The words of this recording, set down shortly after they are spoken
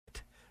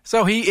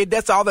So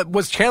that's all that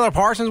was. Chandler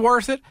Parsons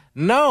worth it?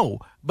 No,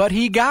 but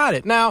he got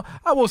it. Now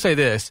I will say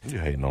this: you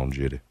hating on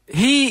Jitty?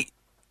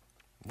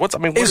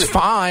 Is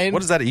fine. What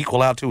does that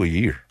equal out to a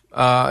year?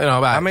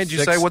 About how many did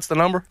you say? What's the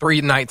number?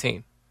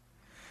 $319.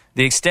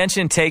 The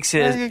extension takes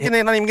it.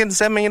 You're not even getting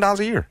 $7 million a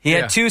year. He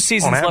had 2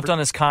 seasons left on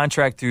his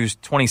contract through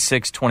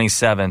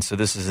 26-27, so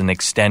this is an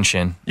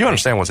extension. You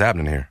understand what's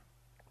happening here,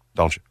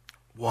 don't you?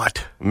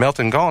 What?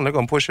 Melton gone, they're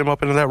going to push him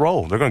up into that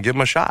role. They're going to give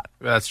him a shot.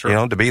 That's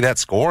true. To be that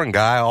scoring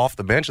guy off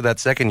the bench of that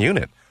second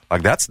unit.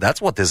 Like,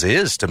 that's what this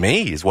is to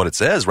me, is what it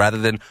says, rather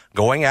than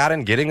going out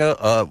and getting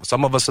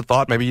some of us have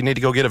thought maybe you need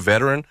to go get a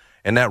veteran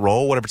in that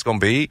role, whatever it's going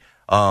to be,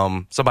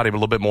 somebody a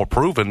little bit more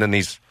proven than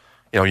these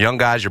young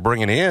guys you're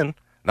bringing in.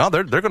 No,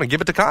 they're going to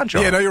give it to Concho.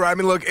 Yeah, no, you're right. I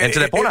mean, look, and to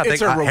that point, I think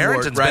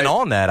Harrington's been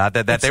on that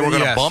they were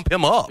going to bump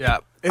him up. Yeah,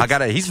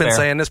 he's been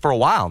saying this for a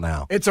while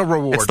now. It's a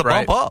reward. It's the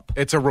bump up.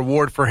 It's a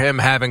reward for him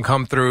having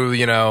come through,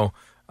 the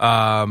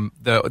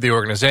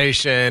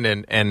organization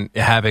and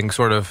having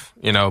sort of,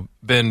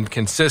 been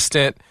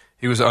consistent.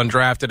 He was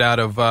undrafted out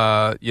of,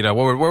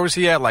 where was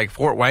he at? Like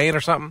Fort Wayne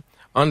or something?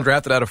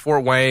 Undrafted out of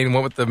Fort Wayne,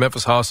 went with the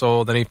Memphis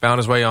Hustle. Then he found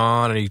his way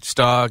on and he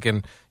stuck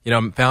and,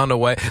 found a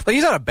way. Like,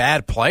 he's not a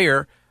bad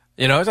player.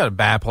 He's not a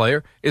bad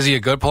player. Is he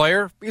a good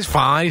player? He's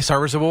fine. He's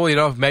serviceable.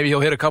 Maybe he'll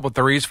hit a couple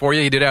threes for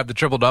you. He did have the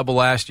triple-double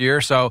last year.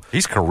 So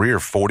he's career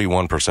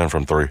 41%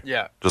 from three.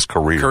 Yeah. Just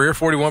career. Career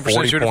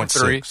 41% shooting from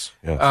three.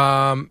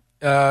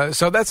 Yes.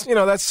 So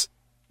that's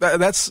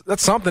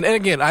something. And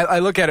again, I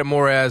look at it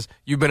more as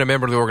you've been a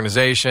member of the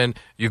organization.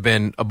 You've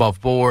been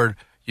above board.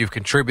 You've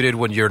contributed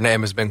when your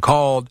name has been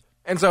called.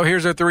 And so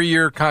here's a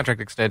 3-year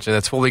contract extension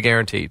that's fully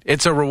guaranteed.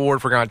 It's a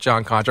reward for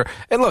John Concho.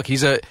 And look,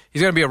 he's going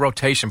to be a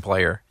rotation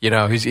player.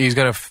 He's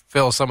going to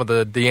fill some of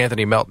the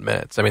DeAnthony Melton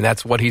minutes. I mean,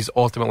 that's what he's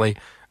ultimately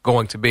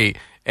going to be.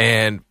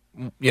 And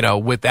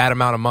with that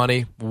amount of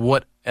money,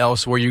 what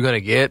else were you going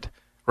to get?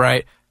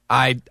 Right?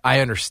 I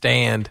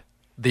understand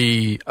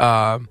the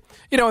and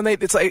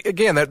it's like,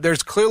 again,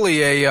 there's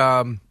clearly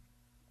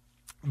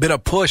been a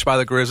push by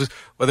the Grizzlies,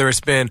 whether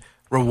it's been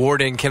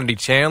rewarding Kennedy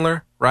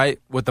Chandler, right,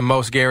 with the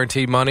most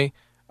guaranteed money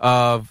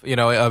of an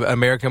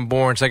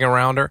American-born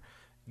second-rounder,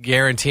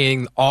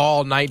 guaranteeing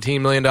all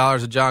 $19 million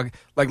of John.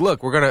 Like,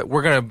 look,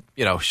 we're gonna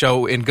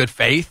show in good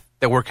faith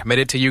that we're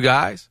committed to you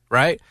guys,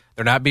 right?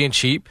 They're not being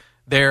cheap.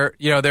 These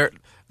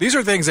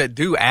are things that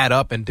do add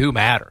up and do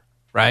matter,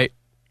 right?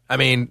 I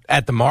mean,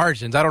 at the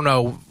margins, I don't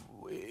know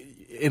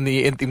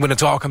when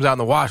it all comes out in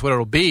the wash what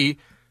it'll be,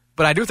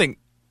 but I do think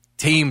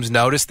teams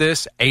notice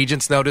this,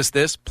 agents notice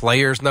this,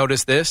 players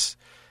notice this.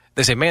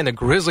 They say, man, the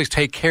Grizzlies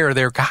take care of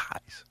their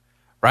guys,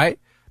 right?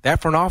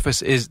 That front office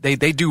they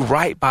do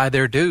right by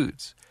their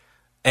dudes.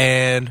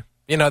 And,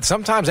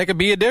 sometimes that could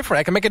be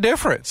that can make a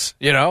difference,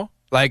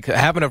 like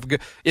having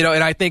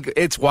and I think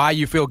it's why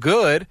you feel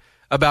good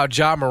about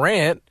Ja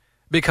Morant,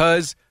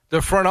 because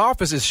the front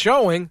office is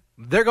showing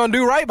they're going to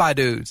do right by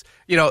dudes.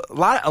 A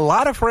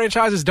lot of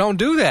franchises don't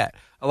do that.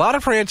 A lot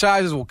of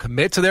franchises will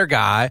commit to their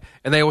guy,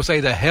 and they will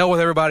say, the hell with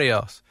everybody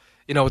else.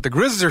 What the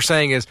Grizzlies are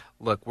saying is,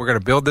 look, we're going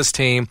to build this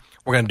team.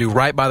 We're going to do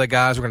right by the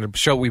guys. We're going to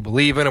show we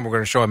believe in them. We're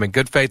going to show them in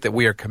good faith that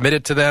we are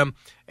committed to them.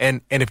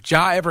 And if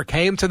Ja ever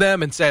came to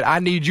them and said, I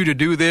need you to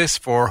do this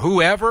for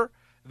whoever,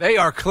 they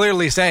are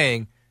clearly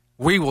saying,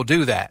 we will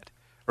do that,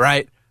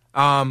 right?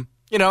 And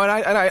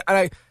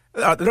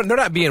they're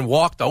not being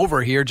walked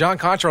over here. John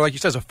Concho, like you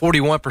said, is a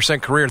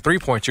 41% career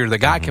three-point shooter. The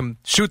guy can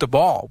shoot the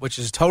ball, which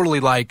is totally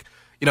like,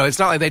 it's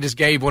not like they just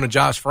gave one of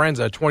Josh's friends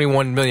a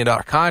 $21 million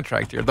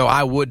contract here, though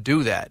I would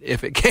do that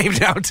if it came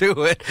down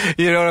to it.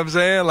 You know what I'm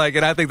saying?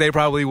 And I think they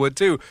probably would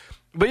too.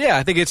 But yeah,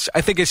 I think it's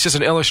just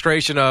an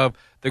illustration of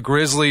the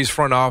Grizzlies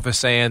front office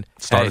saying,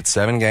 started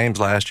 7 games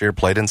last year,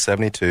 played in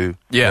 72.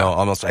 Yeah,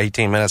 almost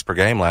 18 minutes per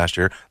game last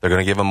year. They're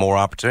going to give them more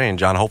opportunity. And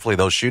John, hopefully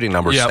those shooting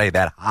numbers stay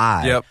that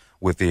high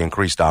with the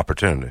increased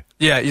opportunity.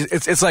 Yeah,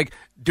 it's like,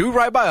 do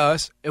right by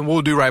us and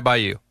we'll do right by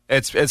you.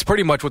 It's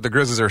pretty much what the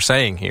Grizzlies are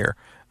saying here.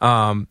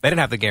 They didn't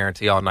have to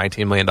guarantee all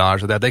 $19 million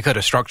of that. They could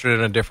have structured it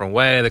in a different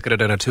way. They could have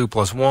done a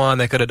 2+1.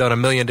 They could have done a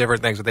million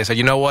different things. But they said,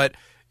 you know what?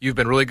 You've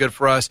been really good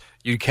for us.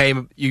 You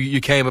came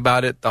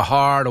about it the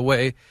hard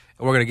way, and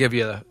we're going to give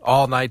you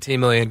all $19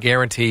 million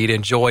guaranteed.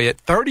 Enjoy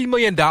it. $30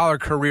 million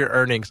career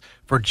earnings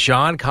for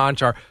John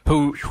Concho,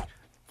 who,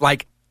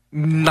 like,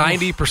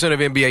 90%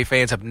 of NBA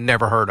fans have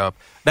never heard of.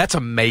 That's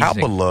amazing. How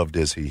beloved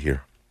is he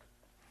here?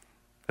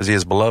 Is he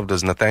as beloved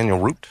as Nathaniel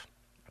Root?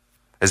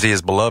 Is he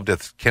as beloved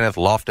as Kenneth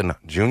Lofton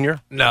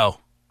Jr.? No,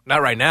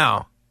 not right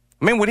now.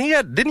 I mean,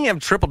 didn't he have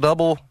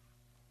triple-double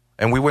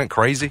and we went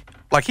crazy?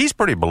 Like, he's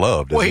pretty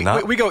beloved, is he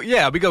not? We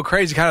go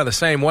crazy kind of the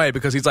same way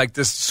because he's like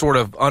this sort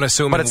of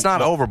unassuming. But it's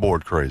not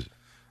overboard crazy.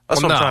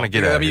 That's what I'm trying to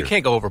get at. I mean, you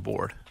can't go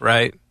overboard,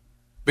 right?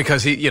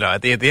 Because he,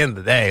 at the end of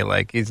the day,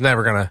 like, he's not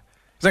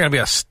gonna be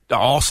an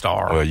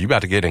all-star. Well, you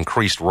about to get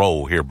increased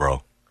role here,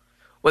 bro.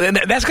 Well, then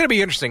that's gonna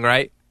be interesting,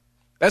 right?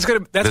 He's your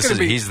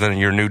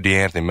new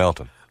DeAnthony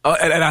Melton.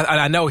 And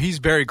I know he's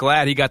very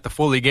glad he got the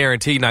fully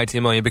guaranteed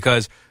 $19 million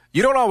because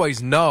you don't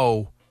always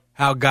know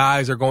how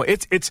guys are going.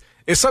 It's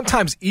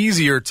sometimes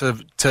easier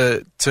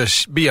to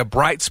be a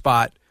bright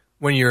spot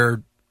when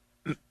your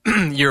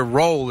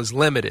role is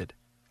limited,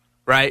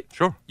 right?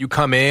 Sure. You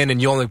come in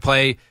and you only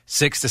play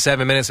 6 to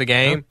 7 minutes a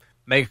game,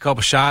 make a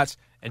couple shots,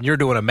 and you're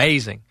doing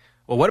amazing.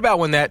 Well, what about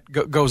when that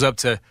goes up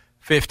to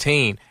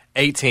 15,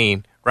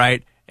 18,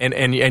 right?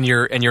 And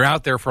you're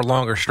out there for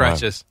longer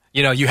stretches. Right.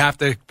 You know, you have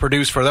to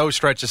produce for those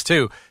stretches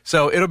too.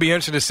 So it'll be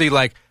interesting to see,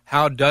 like,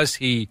 how does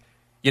he,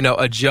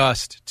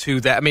 adjust to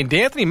that? I mean,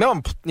 D'Anthony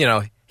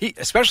Melton, he,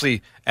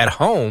 especially at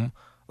home,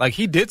 like,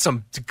 he did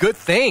some good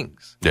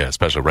things. Yeah,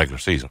 especially regular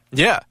season.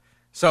 Yeah.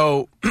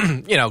 So,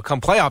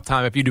 come playoff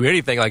time, if you do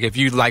anything, like if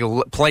you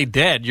play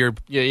dead, you're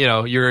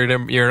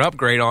an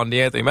upgrade on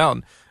D'Anthony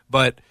Melton.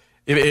 But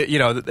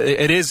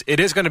it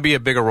is going to be a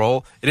bigger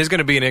role. It is going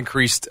to be an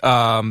increased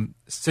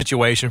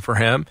situation for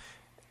him.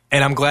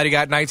 And I'm glad he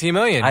got $19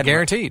 million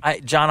guaranteed.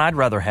 John, I'd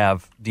rather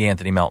have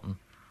D'Anthony Melton.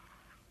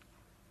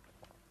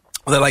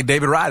 Well, they're like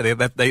David Roddy.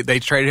 They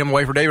traded him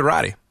away for David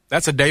Roddy.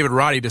 That's a David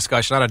Roddy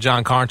discussion, not a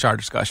John Conchar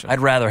discussion.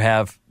 I'd rather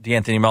have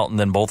D'Anthony Melton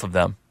than both of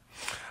them.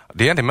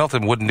 D'Anthony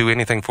Melton wouldn't do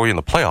anything for you in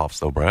the playoffs,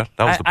 though, Brad.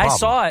 That was the problem. I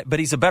saw it, but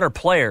he's a better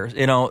player.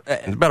 He's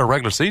a better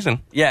regular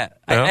season. Yeah.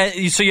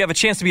 So you have a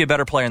chance to be a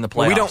better player in the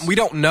playoffs. Well, we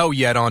don't know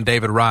yet on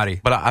David Roddy.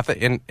 But I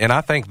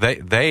think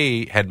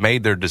they had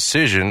made their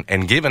decision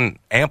and given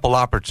ample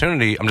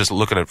opportunity. I'm just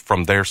looking at it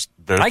from their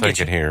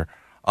thinking here.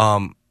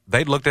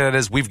 They looked at it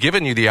as, we've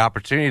given you the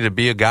opportunity to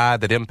be a guy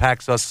that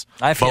impacts us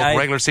both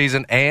regular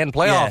season and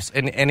playoffs,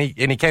 yeah. and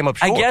he came up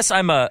short. I guess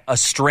I'm a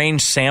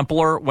strange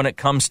sampler when it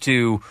comes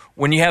to,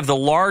 when you have the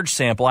large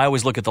sample. I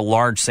always look at the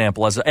large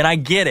sample and I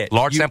get it.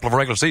 Large sample of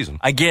regular season.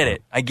 I get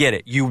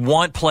it. You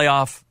want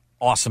playoff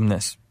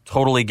awesomeness.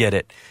 Totally get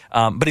it.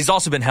 But he's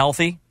also been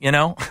healthy,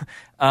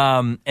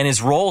 and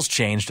his role's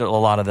changed a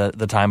lot of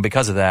the time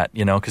because of that,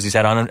 because he's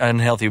had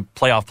unhealthy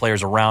playoff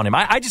players around him.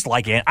 I just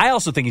like it. I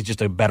also think he's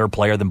just a better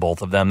player than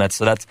both of them. That's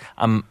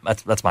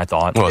my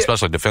thought. Well,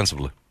 especially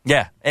defensively.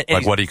 Yeah.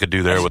 Like what he could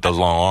do there with those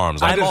long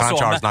arms.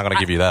 Konchar's not going to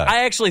give you that.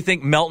 I actually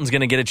think Melton's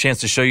going to get a chance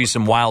to show you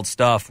some wild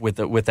stuff with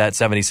that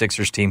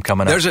 76ers team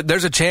coming up.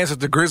 There's a chance that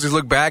the Grizzlies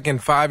look back in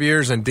 5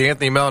 years and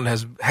D'Anthony Melton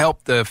has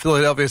helped the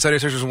Philadelphia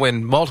 76ers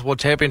win multiple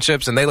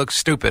championships and they look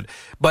stupid.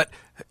 But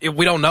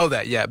we don't know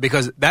that yet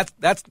because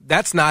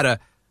that's not a...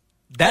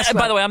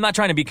 By the way, I'm not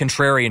trying to be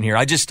contrarian here.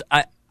 I just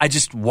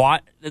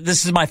want...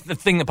 This is the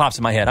thing that pops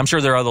in my head. I'm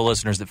sure there are other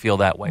listeners that feel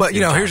that way. But,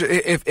 here's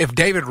if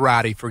David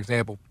Roddy, for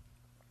example...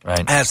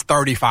 Right. Has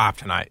 35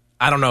 tonight.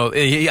 I don't know.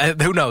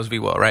 Who knows if he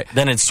will, right?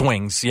 Then it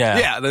swings, yeah.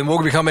 Yeah, then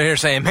we'll be coming here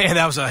saying, man,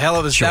 that was a hell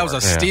of a that was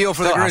a steal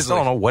for the Grizzlies. I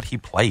don't know what he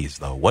plays,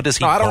 though. What does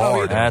he I don't guard?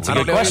 know either. That's a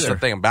good question. That's the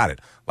thing about it.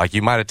 Like,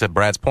 you might have, to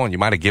Brad's point, you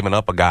might have given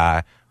up a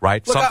guy,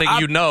 right? Look, something at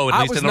least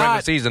in the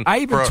regular season. I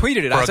even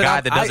tweeted it. For a guy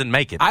that doesn't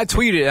make it. I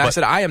tweeted it. I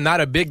said, I am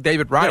not a big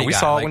David Roddy guy. We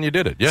saw it when you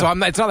did it. Yeah. So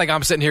it's not like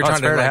I'm sitting here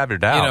trying to have your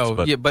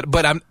doubts.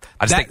 But I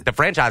just think the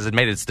franchise had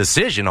made its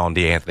decision on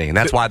D'Anthony, and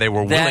that's why they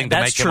were willing to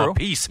make him a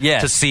piece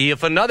to see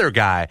if another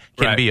guy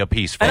can be a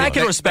piece for them. And I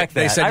can respect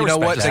that. They said, you know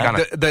what?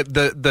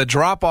 The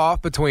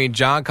drop-off between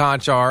John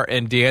Conchar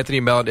and D'Anthony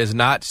Melton is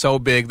not so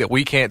big that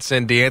we can't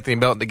send D'Anthony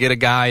Melton to get a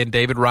guy in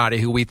David Roddy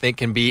who we think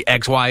can be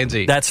X, Y, and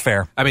Z. That's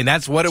fair. I mean,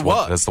 that's what it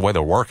was. That's the way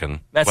they're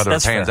working. Whether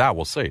it pans out,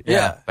 we'll see.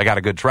 Yeah. They got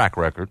a good track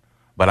record.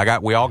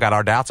 But we all got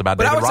our doubts about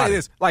David Roddy. But I would say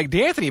this, like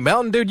D'Anthony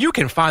Melton, dude, you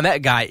can find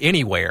that guy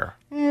anywhere.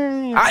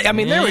 I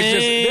mean, there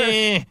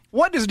is just...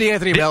 What does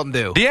D'Anthony Melton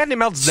do? D'Anthony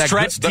Melton's that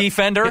stretch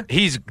defender.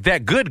 He's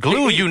that good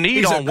glue you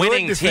need on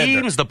winning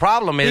teams. The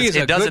problem is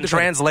it doesn't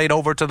translate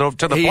over to the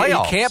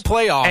playoffs. He can't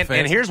play offense.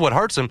 And here's what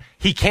hurts him.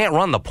 He can't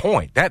run the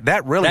point.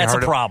 That really hurt him.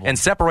 That's a problem. And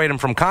separate him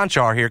from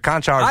Conchar here.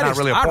 Conchar is not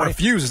really a point. I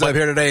refuse to sit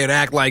here today and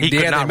act like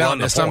D'Anthony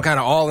Melton is some kind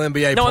of all-NBA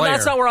player. No,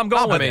 that's not where I'm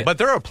going with it. But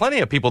there are plenty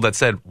of people that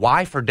said,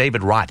 why for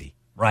David Roddy?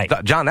 Right,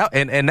 John,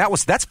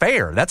 that's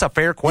fair. That's a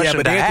fair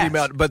question to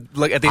ask. But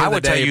look, at the end of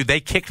the day, I would tell you they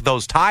kicked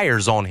those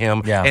tires on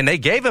him, and they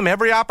gave him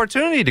every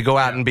opportunity to go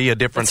out and be a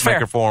difference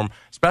maker for him,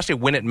 especially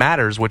when it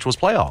matters, which was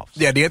playoffs.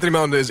 Yeah, D'Anthony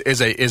Melton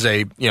is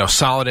a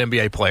solid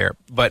NBA player,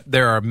 but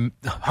there are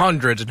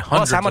hundreds and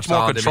hundreds. Plus, how much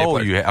more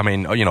control you have? I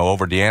mean,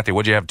 over D'Anthony,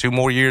 would you have 2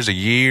 more years, a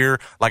year?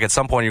 Like at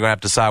some point, you're going to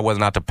have to decide whether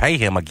or not to pay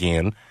him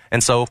again.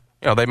 And so,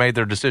 they made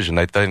their decision.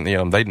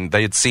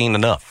 They had seen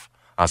enough,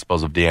 I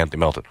suppose, of D'Anthony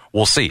Melton.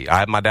 We'll see. I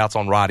have my doubts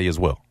on Roddy as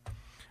well.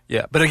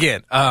 Yeah, but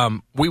again,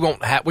 we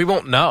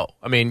won't know.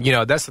 I mean,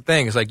 that's the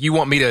thing. It's like you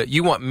want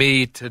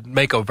me to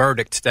make a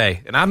verdict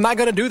today, and I'm not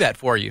going to do that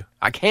for you.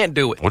 I can't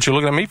do it. What you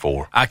looking at me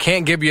for? I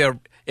can't give you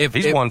He's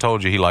the one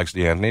told you he likes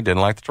D'Anthony,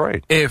 didn't like the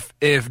trade. If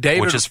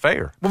David, which is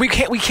fair. Well, we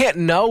can't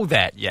know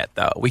that yet,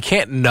 though. We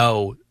can't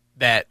know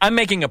that. I'm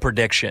making a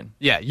prediction.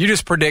 Yeah, you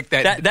just predict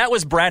that. That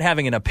was Brad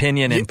having an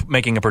opinion and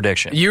making a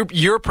prediction.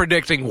 You're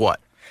predicting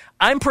what?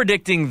 I'm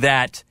predicting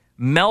that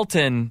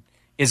Melton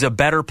is a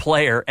better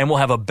player and will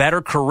have a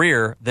better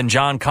career than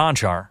John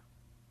Conchar.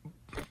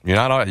 You're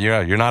not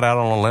out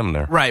on a limb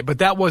there, right? But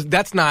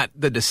that's not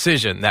the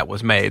decision that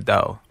was made,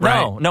 though.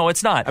 Right? No,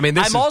 it's not. I mean,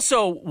 I'm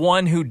also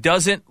one who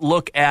doesn't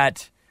look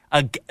at.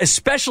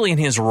 especially in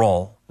his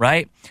role,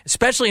 right?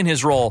 Especially in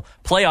his role,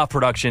 playoff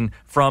production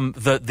from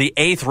the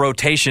eighth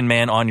rotation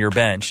man on your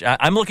bench.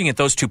 I'm looking at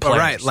those two players.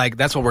 Right, like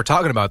that's what we're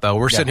talking about, though.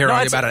 We're sitting here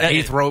talking about an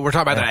eighth row. We're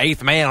talking about an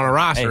eighth man on a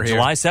roster here.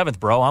 July 7th,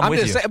 bro. I'm with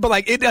just you. saying, but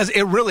like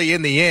it really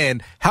in the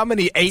end, how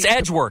many eights? It's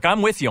edge work.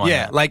 I'm with you on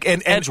that. Yeah, like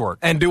and edge work.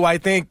 And do I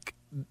think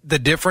the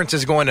difference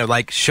is going to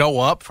like show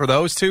up for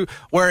those two?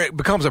 Where it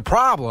becomes a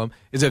problem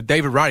is if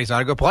David Roddy's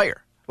not a good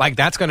player. Like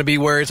that's going to be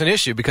where it's an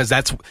issue because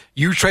that's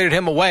you traded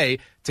him away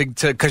to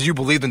because you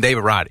believed in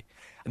David Roddy.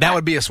 That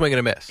would be a swing and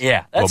a miss.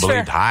 Yeah, that's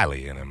believed fair.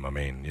 highly in him. I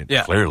mean,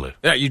 clearly.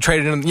 Yeah, you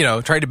traded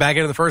him. Traded back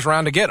into the first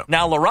round to get him.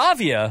 Now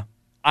LaRavia,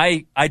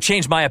 I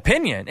changed my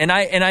opinion, and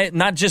I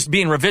not just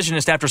being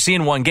revisionist after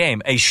seeing one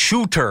game. A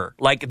shooter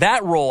like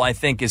that role, I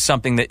think, is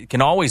something that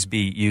can always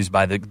be used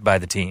by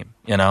the team.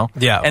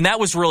 Yeah, and that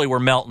was really where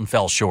Melton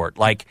fell short.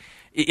 Like,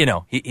 he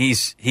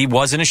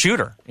wasn't a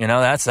shooter.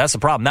 That's the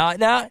problem.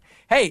 Now,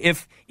 hey,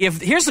 if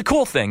here's the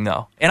cool thing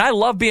though, and I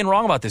love being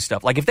wrong about this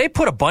stuff. Like if they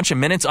put a bunch of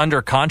minutes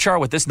under Conchar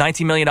with this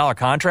 $19 million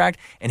contract,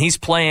 and he's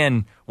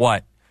playing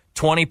what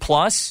 20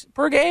 plus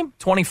per game,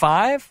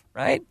 25,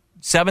 right?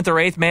 Seventh or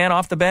eighth man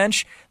off the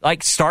bench,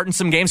 like starting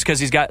some games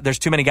because there's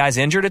too many guys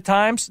injured at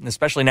times, and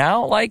especially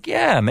now. Like,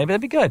 yeah, maybe that'd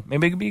be good.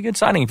 Maybe it could be a good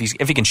signing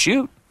if he can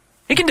shoot.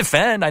 He can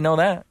defend. I know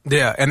that.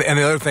 Yeah, and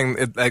the other thing,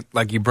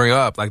 like you bring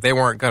up, like they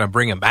weren't going to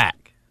bring him back.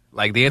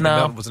 Like the Anthony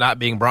Melton was not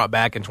being brought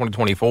back in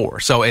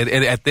 2024. So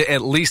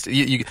at least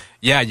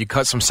you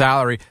cut some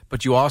salary,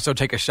 but you also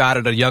take a shot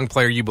at a young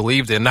player you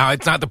believed in. Now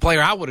it's not the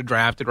player I would have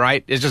drafted,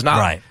 right? It's just not.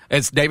 Right.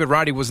 It's David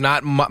Roddy was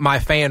not my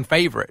fan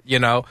favorite,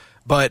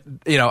 But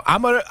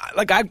I'm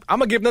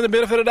gonna give them the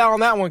benefit of the doubt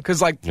on that one because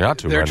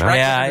their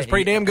track is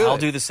pretty damn good. I'll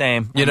do the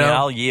same.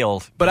 I'll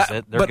yield.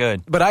 But they're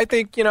good. But I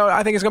think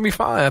I think it's gonna be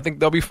fine. I think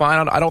they'll be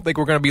fine. I don't think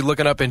we're gonna be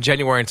looking up in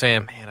January and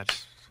saying, man,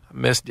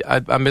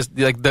 I missed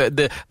like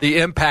the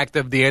impact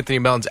of the Anthony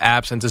Melton's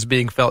absence is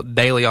being felt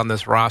daily on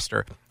this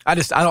roster. I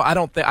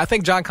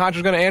think John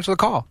Conchor's going to answer the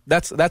call.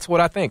 That's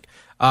what I think.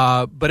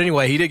 But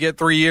anyway, he did get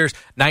 3 years,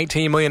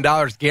 $19 million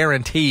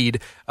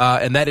guaranteed,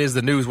 and that is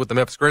the news with the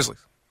Memphis Grizzlies.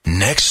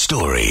 Next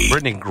story.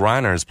 Brittany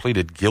Griner has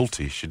pleaded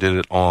guilty. She did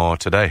it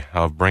today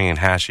of bringing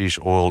hashish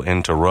oil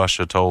into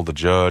Russia, told the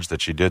judge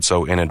that she did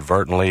so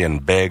inadvertently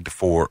and begged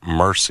for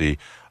mercy.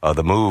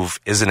 The move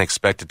isn't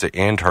expected to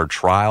end her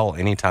trial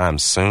anytime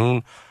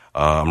soon.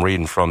 I'm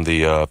reading from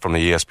the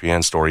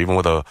ESPN story. Even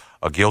with a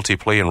guilty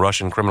plea in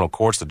Russian criminal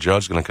courts, the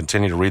judge is going to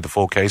continue to read the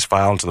full case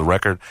file into the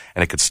record,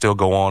 and it could still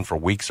go on for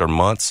weeks or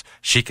months.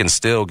 She can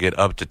still get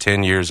up to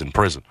 10 years in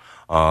prison.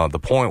 The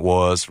point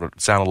was, it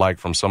sounded like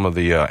from some of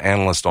the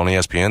analysts on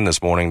ESPN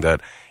this morning,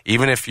 that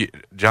even if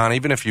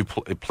you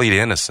plead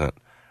innocent,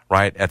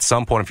 right, at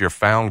some point if you're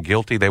found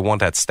guilty, they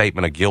want that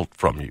statement of guilt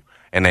from you.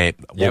 And they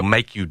will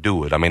make you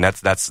do it. I mean,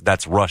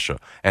 that's Russia.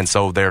 And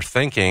so their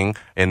thinking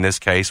in this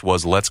case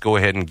was, let's go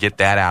ahead and get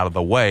that out of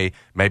the way.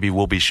 Maybe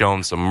we'll be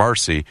shown some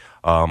mercy.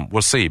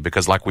 We'll see,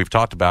 because like we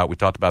talked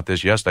about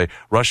this yesterday,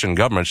 Russian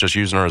government's just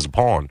using her as a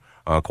pawn,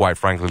 quite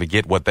frankly, to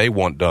get what they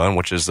want done,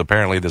 which is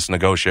apparently this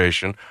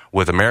negotiation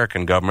with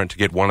American government to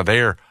get one of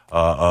their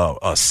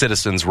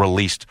citizens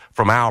released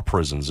from our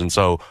prisons. And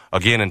so,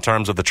 again, in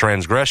terms of the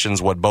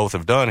transgressions, what both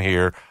have done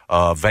here,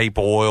 vape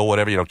oil,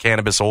 whatever,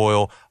 cannabis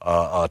oil,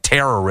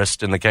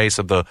 terrorist in the case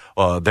of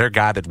their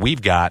guy that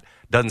we've got,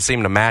 doesn't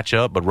seem to match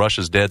up, but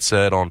Russia's dead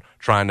set on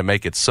trying to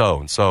make it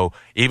so. And so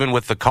even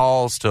with the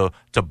calls to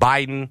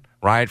Biden,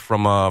 right,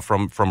 from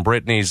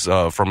Brittany's,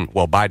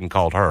 Biden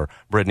called her,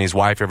 Brittany's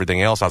wife,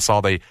 everything else, I saw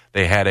they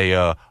had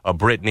a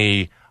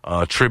Brittany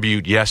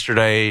tribute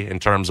yesterday in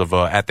terms of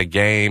at the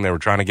game. They were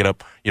trying to get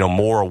up,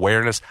 more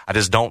awareness. I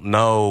just don't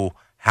know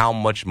how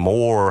much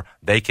more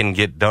they can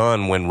get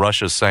done when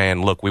Russia's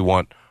saying, look, we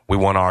want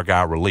our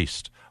guy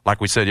released. Like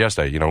we said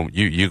yesterday,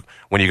 you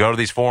when you go to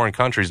these foreign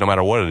countries, no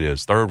matter what it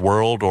is, third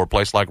world or a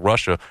place like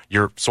Russia,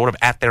 you're sort of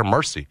at their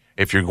mercy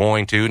if you're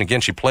going to. And again,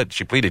 she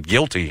pleaded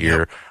guilty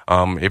here.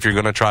 If you're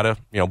going to try to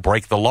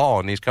break the law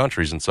in these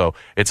countries, and so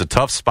it's a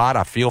tough spot.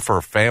 I feel for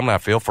her family. I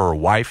feel for her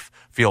wife.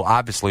 Feel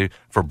obviously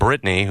for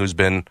Brittany, who's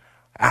been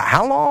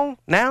how long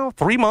now?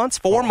 3 months,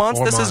 4 months.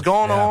 This has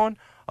gone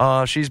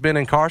on. She's been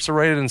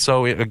incarcerated, and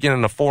so again,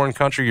 in a foreign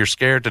country, you're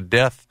scared to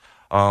death,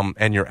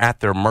 and you're at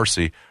their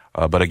mercy.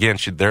 But again,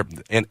 they're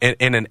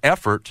in an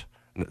effort.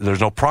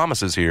 There's no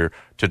promises here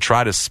to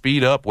try to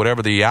speed up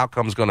whatever the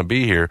outcome is going to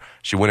be here.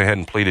 She went ahead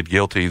and pleaded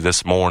guilty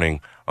this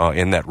morning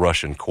in that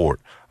Russian court.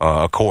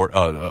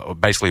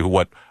 Basically,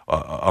 what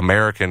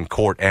American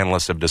court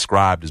analysts have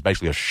described is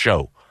basically a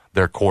show.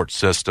 Their court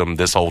system,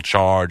 this whole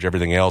charge,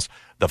 everything else.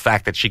 The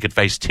fact that she could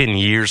face 10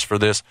 years for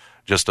this,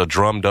 just a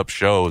drummed up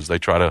show as they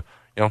try to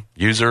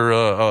use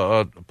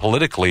her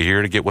politically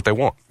here to get what they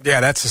want.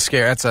 Yeah,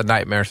 that's a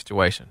nightmare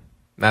situation.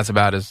 That's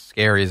about as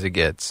scary as it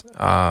gets.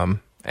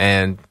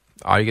 And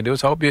all you can do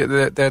is hope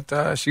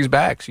that she's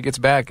back. She gets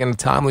back in a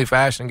timely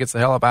fashion and gets the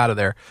hell up out of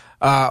there.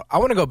 I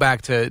want to go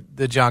back to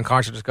the John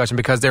Conchar discussion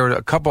because there were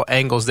a couple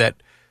angles that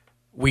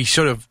we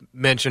should have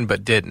mentioned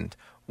but didn't.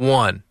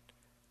 One,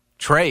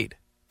 trade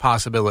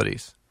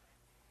possibilities,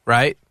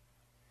 right?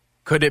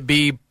 Could it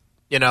be,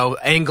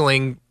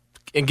 angling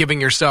and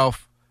giving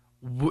yourself,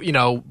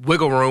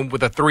 wiggle room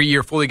with a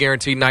 3-year fully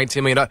guaranteed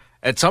 $19 million?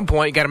 At some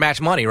point, you got to match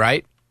money,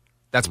 right?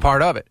 That's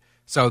part of it.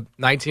 So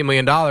 $19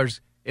 million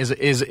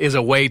is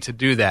a way to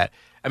do that.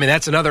 I mean,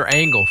 that's another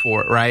angle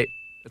for it, right?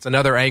 It's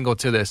another angle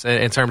to this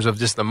in terms of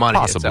just the money.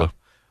 Possibly.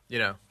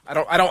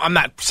 So, I'm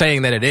not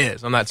saying that it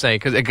is. I'm not saying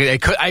because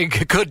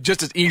it could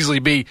just as easily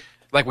be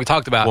like we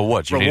talked about. Well,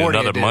 what you need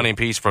another money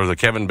piece for the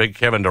Big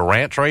Kevin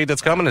Durant trade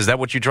that's coming? Is that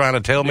what you're trying to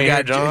tell me,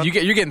 here, John?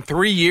 You're getting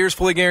 3 years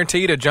fully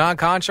guaranteed of John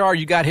Conchar.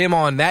 You got him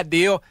on that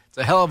deal. It's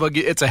a hell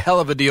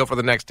of a deal for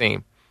the next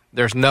team.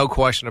 There's no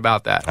question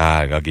about that.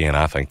 Again,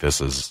 I think this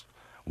is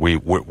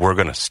we're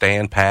going to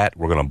stand pat.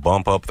 We're going to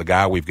bump up the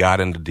guy we've got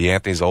into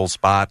DeAnthony's old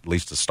spot, at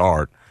least to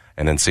start,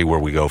 and then see where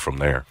we go from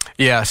there.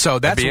 Yeah, so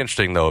that'd be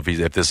interesting though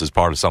if this is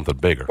part of something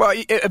bigger. Well,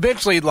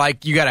 eventually, you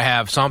got to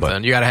have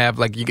something. You got to have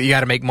you got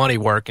to make money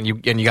work, and you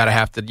got to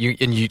have to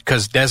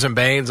because Desmond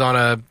Bane's on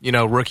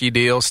a rookie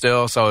deal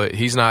still, so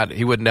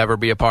he would never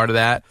be a part of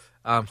that.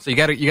 So you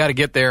got to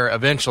get there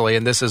eventually,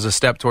 and this is a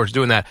step towards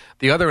doing that.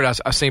 The other,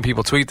 I've seen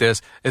people tweet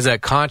this, is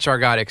that Conchar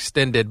got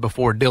extended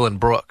before Dillon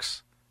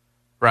Brooks.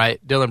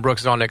 Right, Dillon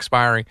Brooks is on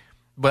expiring,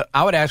 but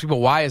I would ask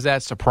people, why is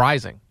that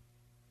surprising?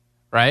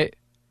 Right.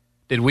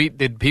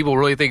 Did people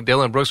really think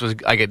Dillon Brooks was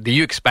like? Do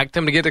you expect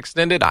him to get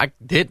extended? I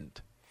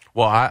didn't.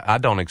 Well, I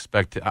don't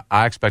expect.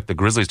 I expect the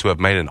Grizzlies to have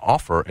made an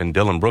offer, and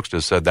Dillon Brooks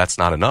just said that's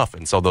not enough,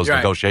 and so those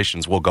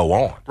negotiations will go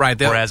on. Right.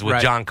 Whereas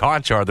with John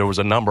Conchar, there was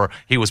a number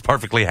he was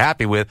perfectly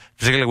happy with,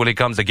 particularly when it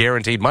comes to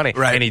guaranteed money.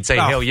 Right. And he'd say,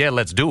 "Hell yeah,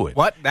 let's do it."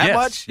 What? That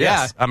much?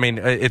 Yes. Yeah. I mean,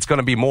 it's going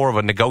to be more of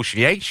a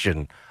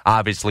negotiation.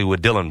 Obviously,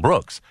 with Dillon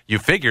Brooks, you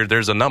figure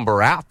there's a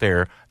number out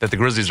there that the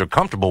Grizzlies are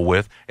comfortable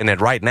with, and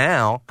that right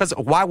now, because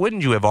why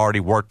wouldn't you have already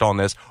worked on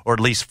this or at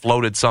least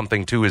floated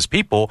something to his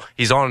people?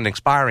 He's on an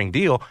expiring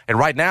deal, and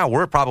right now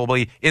we're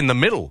probably in the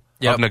middle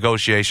of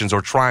negotiations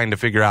or trying to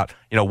figure out,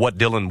 what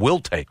Dillon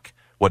will take,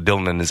 what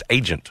Dillon and his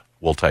agent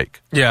will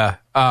take. Yeah.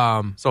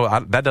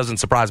 So that doesn't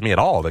surprise me at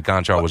all that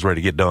Conchar was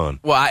ready to get done.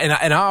 Well,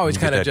 I always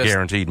kind of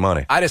guaranteed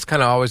money. I just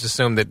kind of always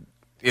assumed that.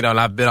 And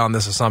I've been on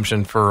this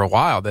assumption for a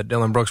while that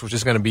Dillon Brooks was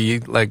just going to be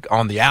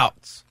on the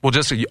outs. Well,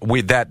 just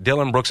with that,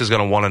 Dillon Brooks is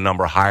going to want a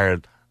number higher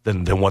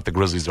than what the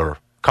Grizzlies are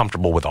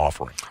comfortable with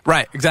offering.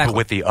 Right, exactly. But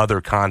with the other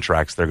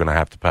contracts they're going to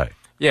have to pay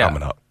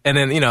coming up. And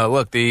then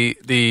look, the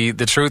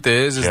truth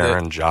is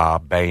Jaren, Ja,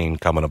 Bane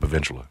coming up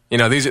eventually.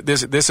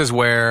 This is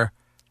where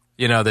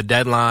the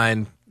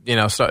deadline.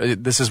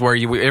 This is where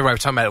everybody was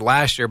talking about it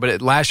last year,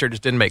 but last year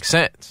just didn't make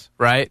sense,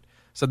 right?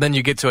 So then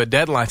you get to a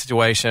deadline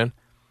situation.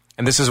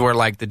 And this is where,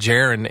 the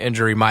Jaren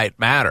injury might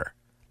matter.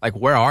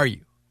 Where are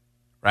you,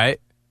 right?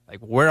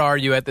 Where are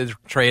you at the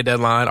trade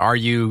deadline? Are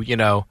you,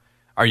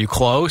 are you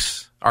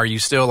close? Are you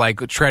still,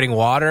 treading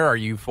water? Are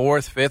you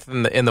 4th,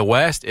 5th in the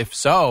West? If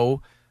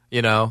so,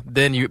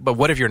 then you – but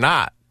what if you're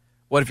not?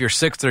 What if you're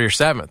 6th or you're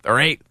 7th or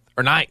 8th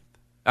or 9th?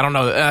 I don't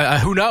know.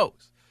 Who knows?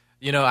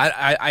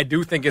 I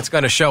do think it's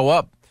going to show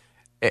up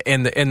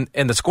in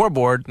the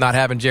scoreboard not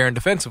having Jaren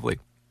defensively.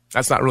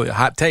 That's not really a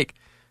hot take.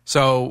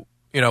 So –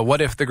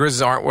 what if the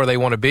Grizzlies aren't where they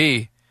want to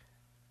be?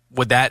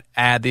 Would that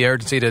add the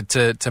urgency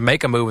to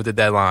make a move at the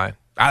deadline?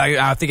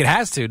 I think it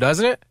has to,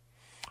 doesn't it?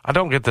 I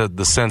don't get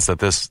the sense that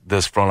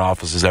this front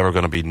office is ever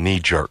going to be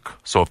knee-jerk.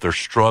 So if they're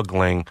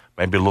struggling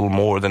maybe a little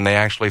more than they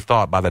actually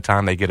thought by the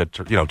time they get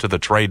to the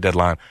trade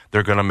deadline,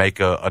 they're going to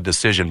make a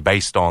decision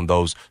based on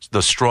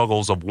the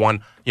struggles of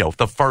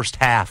the first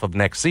half of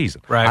next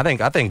season. Right.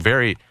 I think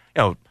very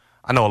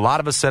I know a lot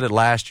of us said it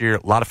last year.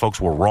 A lot of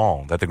folks were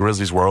wrong, that the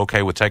Grizzlies were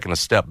okay with taking a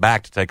step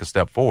back to take a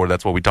step forward.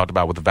 That's what we talked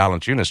about with the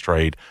Valanciunas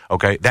trade.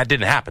 Okay, that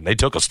didn't happen. They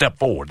took a step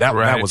forward. That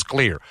was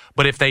clear.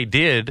 But if they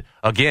did,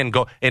 again,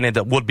 go, and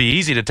it would be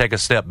easy to take a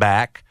step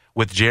back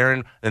with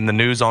Jaren and the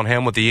news on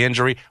him with the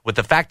injury, with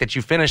the fact that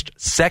you finished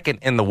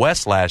 2nd in the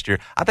West last year,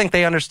 I think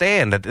they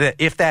understand that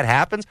if that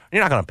happens,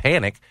 you're not going to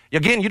panic.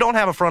 Again, you don't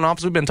have a front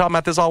office. We've been talking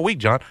about this all week,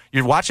 John.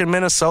 You're watching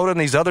Minnesota and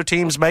these other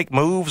teams make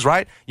moves,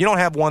 right? You don't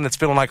have one that's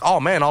feeling like, oh,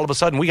 man, all of a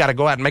sudden we got to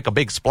go out and make a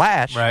big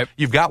splash. Right.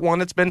 You've got one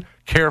that's been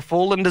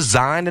careful and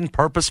designed and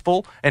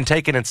purposeful and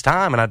taking its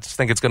time, and I just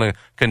think it's going to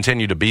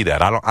continue to be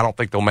that. I don't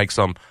think they'll make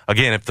some,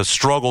 again, if the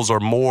struggles are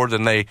more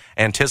than they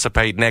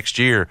anticipate next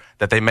year,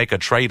 that they make a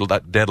trade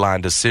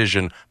deadline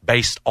decision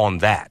based on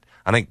that.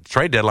 I think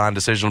trade deadline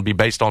decision will be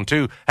based on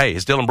two. Hey,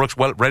 is Dillon Brooks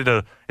ready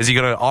to? Is he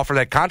going to offer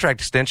that contract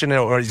extension,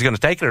 or is he going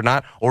to take it or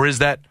not? Or is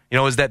that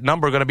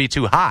number going to be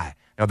too high?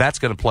 That's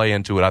going to play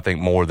into it, I think,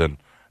 more than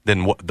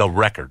the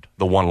record,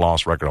 the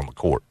 1-loss record on the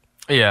court.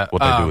 Yeah, what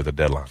they do with the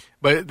deadline.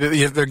 But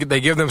they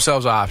give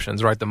themselves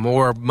options, right? The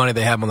more money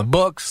they have on the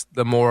books,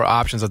 the more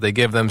options that they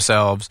give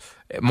themselves.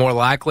 More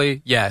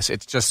likely, yes,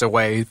 it's just a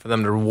way for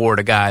them to reward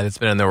a guy that's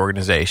been in their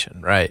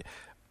organization, right?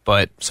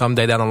 But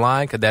someday down the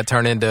line, could that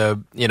turn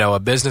into, a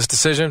business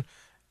decision?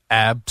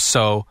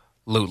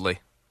 Absolutely.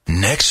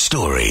 Next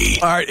story.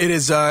 All right, it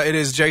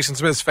is Jason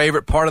Smith's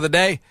favorite part of the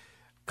day.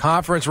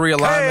 conference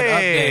realignment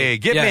Hey,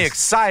 update. get me Yes.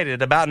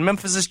 excited about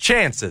Memphis's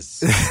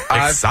chances.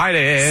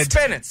 Excited.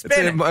 Spin it.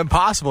 It's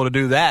impossible to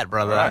do that,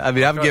 brother. I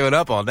mean, I've given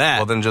up on that.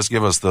 Well, then just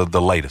give us the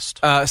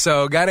latest.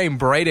 So a guy named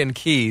Braden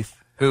Keith,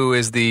 who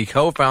is the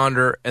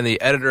co-founder and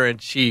the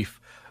editor-in-chief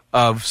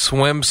of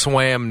Swim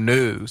Swam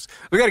News.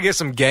 We got to get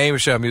some game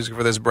show music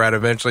for this, Brad,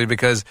 eventually,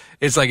 because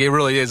it's like, it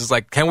really is. It's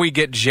like, can we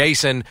get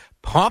Jason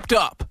pumped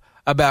up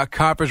about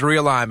conference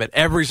realignment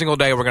every single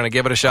day? We're going to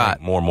give it a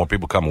shot. More and more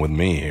people coming with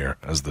me here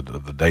as the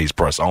days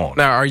press on.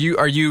 Now, are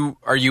you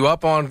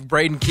up on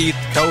Braden Keith,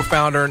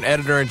 co-founder and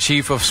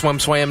editor-in-chief of Swim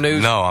Swam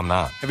News? No, I'm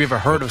not. Have you ever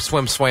heard of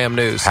Swim Swam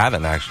News?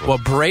 Haven't actually. Well,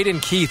 Braden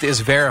Keith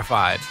is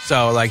verified,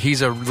 so like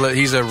he's a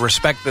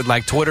respected,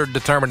 like Twitter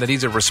determined that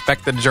he's a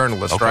respected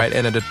journalist, Okay. right,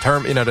 and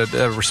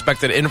a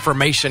respected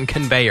information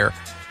conveyor.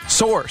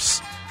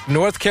 Source: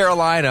 North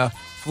Carolina,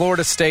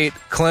 Florida State,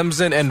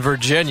 Clemson, and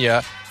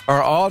Virginia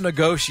are all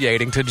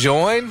negotiating to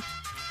join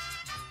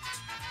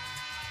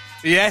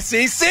the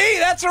SEC.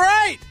 That's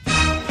right.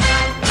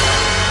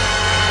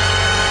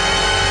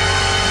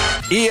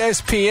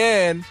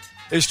 ESPN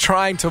is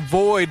trying to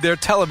void their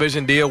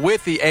television deal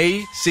with the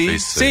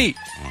ACC.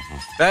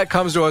 That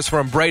comes to us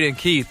from Braden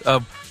Keith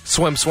of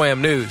Swim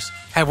Swam News.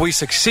 Have we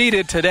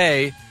succeeded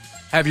today?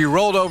 Have you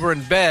rolled over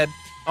in bed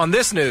on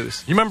this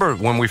news? You remember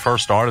when we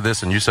first started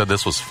this and you said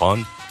this was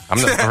fun? I'm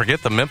going to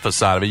forget the Memphis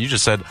side of it. You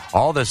just said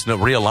all this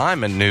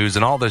realignment news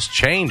and all this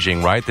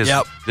changing, right?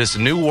 This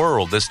new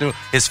world,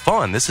 is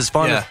fun. This is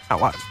fun.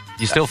 Yeah.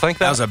 You still think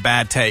that? That was a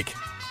bad take.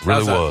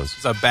 Really It was.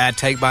 was a bad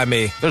take by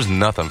me. There's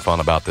nothing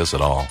fun about this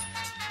at all.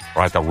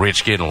 Right? The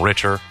rich getting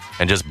richer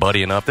and just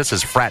buddying up. This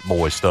is frat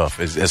boy stuff,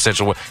 is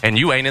essentially. And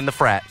you ain't in the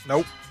frat.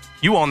 Nope.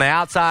 You on the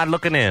outside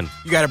looking in.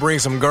 You got to bring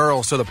some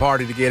girls to the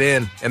party to get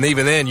in, and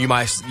even then, you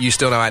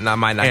still might not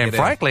And get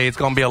frankly, it's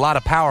going to be a lot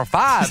of Power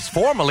Fives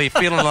formerly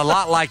feeling a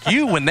lot like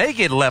you when they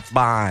get left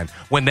behind,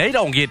 when they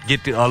don't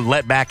get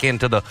let back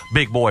into the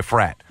big boy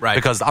frat. Right.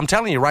 Because I'm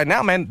telling you right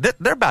now, man,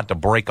 they're about to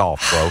break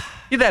off, bro.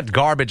 You that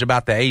garbage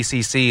about the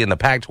ACC and the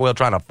Pac-12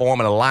 trying to form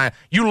an alliance.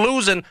 You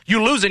losing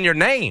your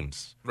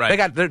names.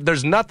 Right.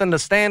 There's nothing to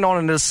stand on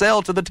and to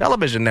sell to the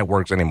television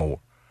networks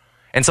anymore.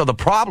 And so the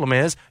problem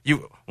is,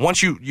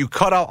 once you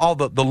cut out all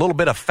the little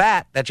bit of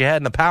fat that you had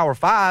in the Power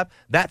Five,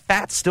 that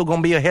fat's still going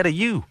to be ahead of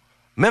you,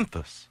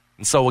 Memphis.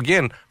 And so,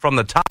 again, from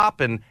the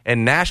top and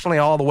nationally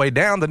all the way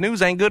down, the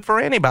news ain't good for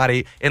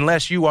anybody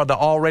unless you are the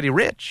already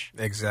rich.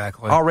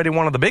 Exactly. Already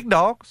one of the big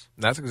dogs.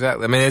 That's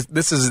exactly. I mean,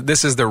 this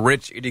is the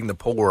rich eating the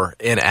poor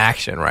in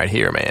action right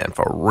here, man,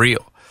 for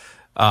real.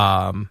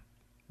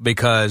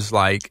 Because,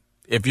 like,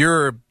 if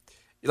you're,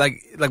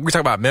 like we talk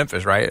about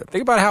Memphis, right?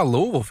 Think about how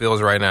Louisville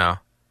feels right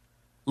now.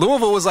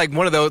 Louisville was like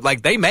one of those,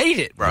 like, they made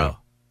it, bro. Yeah.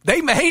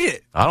 They made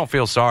it. I don't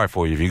feel sorry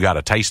for you if you got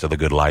a taste of the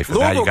good life, and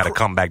now you got to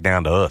come back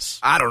down to us.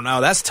 I don't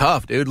know. That's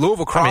tough, dude.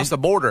 Louisville crossed the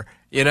border,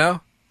 you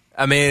know?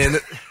 I mean,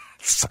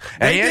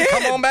 Hey,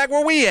 come on back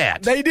where we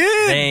at. They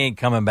did. They ain't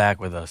coming back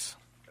with us.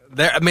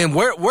 I mean,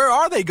 where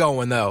are they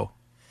going though?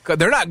 'Cause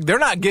they're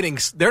not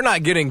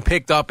getting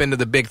picked up into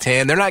the Big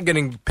Ten. They're not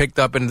getting picked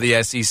up into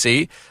the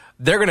SEC.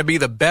 They're going to be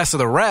the best of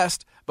the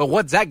rest. But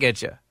what's that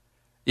get you?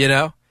 You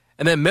know.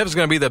 And then Memphis is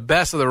going to be the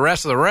best of the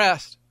rest of the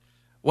rest.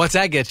 What's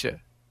that get you?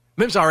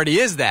 Memphis already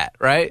is that,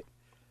 right?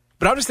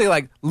 But I'm just thinking,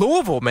 like,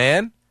 Louisville,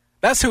 man.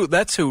 That's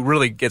who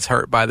really gets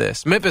hurt by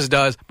this. Memphis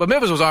does, but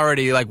Memphis was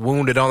already like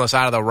wounded on the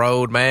side of the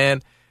road,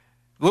 man.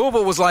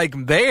 Louisville was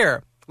like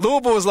there.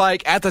 Louisville was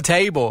like at the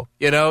table,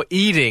 you know,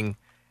 eating,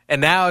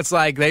 and now it's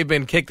like they've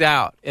been kicked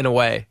out in a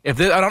way. I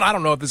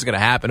don't know if this is going to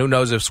happen. Who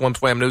knows if Swim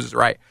Swam News is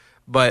right?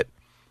 But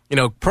you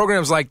know,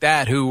 programs like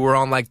that who were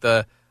on like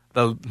the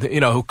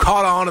who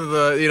caught on to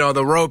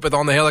the rope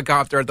on the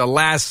helicopter at the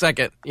last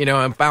second, you know,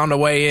 and found a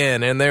way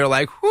in, and they're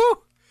like, whoo.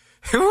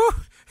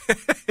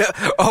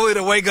 Only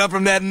to wake up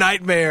from that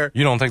nightmare.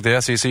 You don't think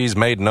the SEC's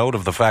made note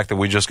of the fact that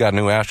we just got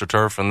new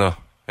AstroTurf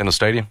in the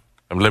stadium?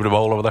 Liberty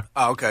Bowl over there?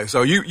 Oh, okay.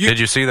 So you Did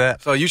you see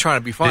that? So you trying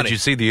to be funny. Did you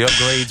see the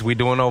upgrades we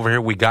doing over here?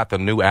 We got the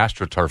new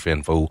AstroTurf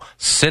info.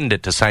 Send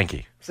it to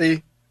Sankey.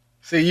 See,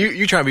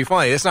 you trying to be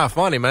funny. It's not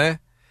funny, man.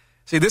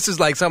 See, this is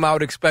like something I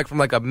would expect from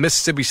like a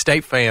Mississippi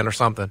State fan or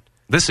something.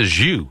 This is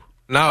you.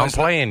 No, I'm it's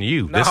not. playing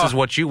you. No. This is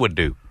what you would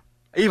do.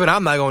 Even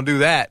I'm not going to do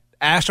that.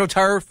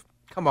 AstroTurf?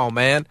 Come on,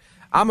 man.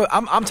 I'm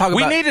talking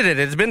We about... needed it.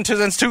 It's been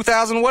since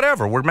 2000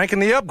 whatever. We're making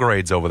the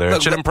upgrades over there.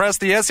 It should impress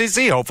the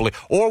SEC, hopefully,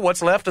 or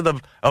what's left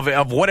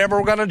of whatever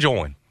we're going to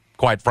join,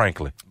 quite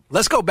frankly.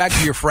 Let's go back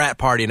to your frat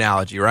party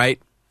analogy, right?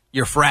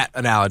 Your frat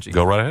analogy.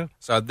 Go right ahead.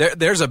 So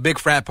there's a big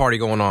frat party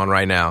going on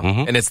right now,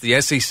 and it's the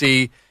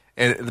SEC,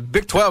 and the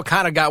Big 12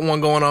 kind of got one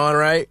going on,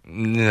 right?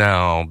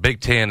 No,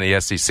 Big Ten and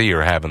the SEC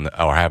are having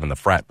the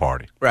frat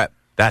party. Right.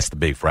 That's the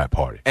big frat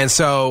party. And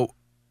so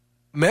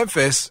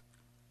Memphis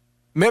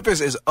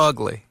is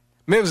ugly.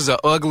 Memphis is an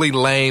ugly,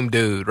 lame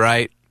dude,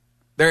 right?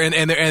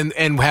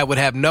 Would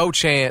have no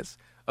chance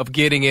of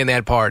getting in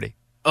that party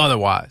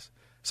otherwise.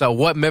 So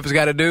what Memphis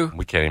got to do?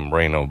 We can't even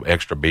bring no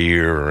extra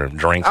beer or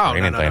drinks or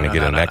anything to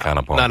get in that kind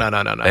of party. No.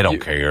 They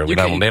don't care. They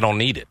don't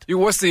need it.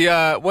 What's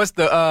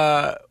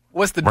the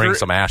What's the bring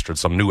some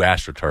new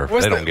AstroTurf?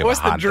 They don't give a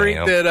hot drink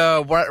damn.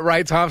 that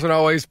Wright Thompson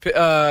always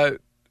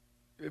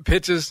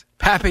pitches?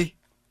 Pappy.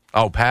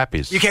 Oh,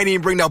 Pappy's. You can't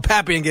even bring no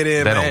Pappy and get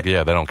in. They man. don't.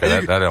 Yeah, they don't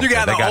care. They got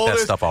that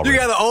stuff already. You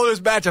got the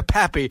oldest batch of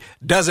Pappy.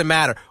 Doesn't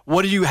matter.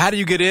 How do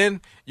you get in?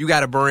 You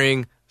got to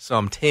bring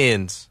some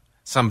 10s,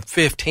 some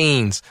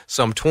 15s,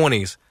 some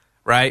 20s,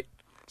 right?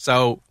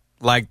 So,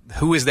 like,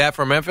 who is that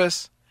for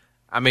Memphis?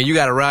 I mean, you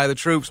got to ride the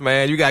troops,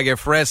 man. You got to get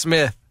Fred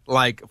Smith,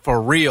 like,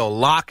 for real,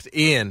 locked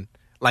in.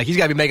 Like, he's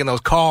got to be making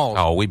those calls.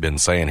 Oh, we've been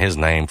saying his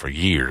name for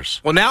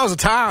years. Well, now's the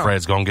time.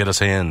 Fred's going to get us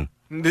in.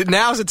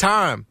 Now's the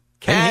time.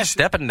 And he's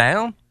stepping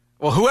down?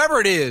 Well, whoever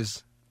it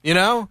is,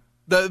 the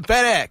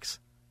FedEx.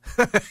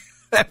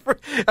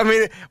 I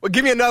mean, well,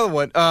 give me another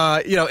one.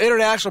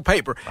 International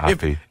paper.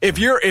 If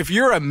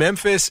you're a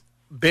Memphis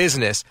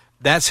business,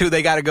 that's who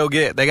they got to go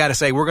get. They got to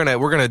say we're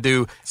gonna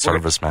do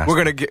service master.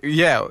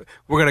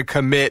 We're gonna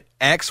commit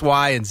X,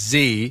 Y, and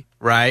Z,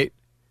 right,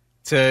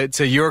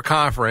 to your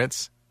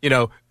conference.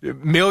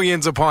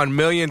 Millions upon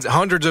millions,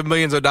 hundreds of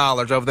millions of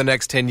dollars over the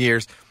next 10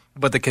 years.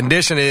 But the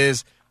condition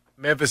is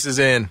Memphis is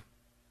in.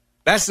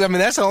 That's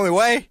the only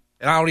way.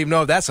 And I don't even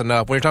know if that's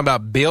enough. When you're talking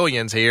about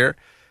billions here,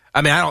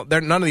 I mean,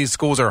 none of these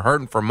schools are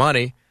hurting for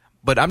money,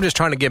 but I'm just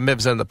trying to get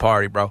Memphis in the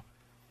party, bro.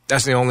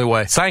 That's the only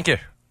way. Thank you.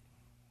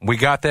 We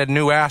got that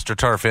new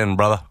AstroTurf in,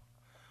 brother.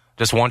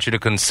 Just want you to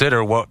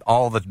consider what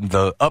all the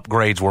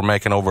upgrades we're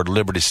making over at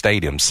Liberty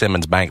Stadium,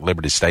 Simmons Bank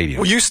Liberty Stadium.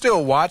 Will you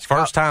still watch?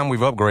 First time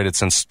we've upgraded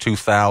since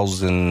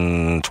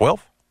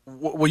 2012.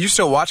 Will you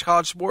still watch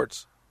college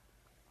sports?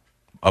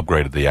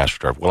 Upgraded the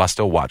AstroTurf. Will I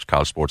still watch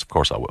college sports? Of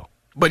course I will.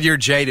 But you're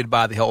jaded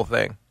by the whole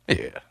thing.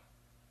 Yeah.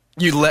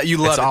 You love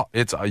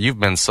it. You've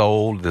been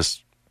sold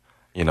this,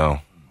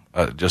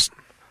 just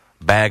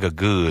bag of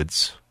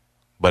goods,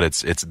 but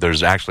it's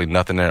there's actually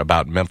nothing there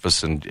about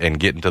Memphis and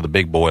getting to the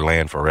big boy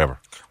land forever.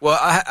 Well,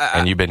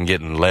 and you've been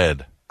getting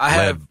led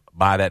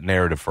by that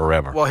narrative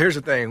forever. Well, here's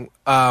the thing: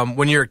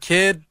 when you're a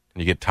kid,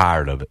 you get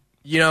tired of it.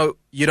 You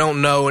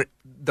don't know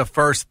the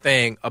first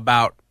thing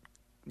about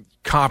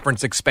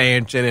conference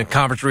expansion and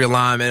conference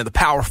realignment and the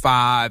Power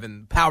 5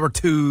 and Power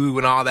 2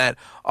 and all that.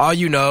 All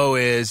you know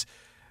is,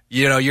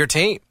 your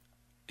team.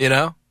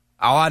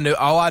 All I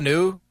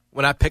knew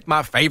when I picked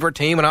my favorite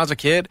team when I was a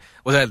kid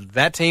was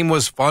that team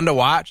was fun to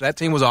watch. That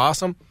team was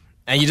awesome.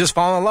 And you just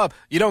fall in love.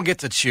 You don't get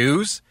to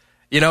choose.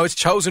 It's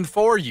chosen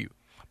for you.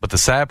 But the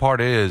sad part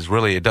is,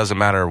 really, it doesn't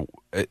matter.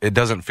 It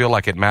doesn't feel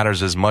like it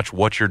matters as much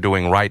what you're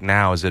doing right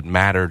now as it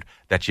mattered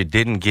that you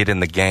didn't get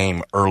in the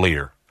game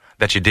earlier,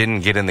 that you didn't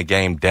get in the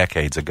game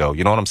decades ago.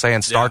 You know what I'm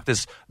saying? Start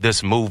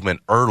this movement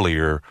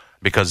earlier,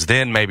 because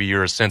then maybe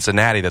you're a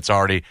Cincinnati that's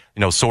already,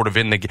 sort of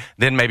in the –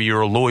 then maybe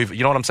you're a Louisville.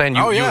 You know what I'm saying?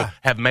 You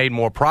have made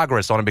more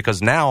progress on it,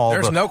 because now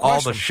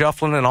all the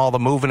shuffling and all the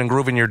moving and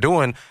grooving you're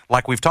doing,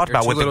 like we've talked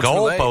about with the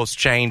goalposts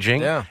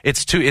changing,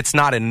 it's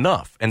not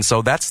enough. And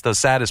so that's the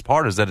saddest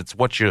part, is that it's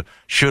what you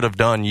should have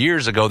done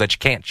years ago that you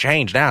can't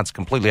change now. It's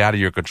completely out of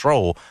your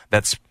control.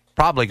 That's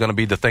probably going to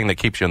be the thing that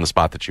keeps you in the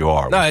spot that you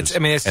are. No, it's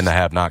in the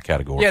have-not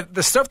category. Yeah,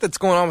 the stuff that's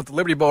going on with the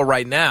Liberty Bowl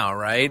right now,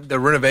 right? The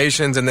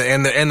renovations and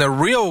the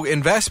real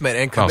investment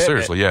and commitment. Oh,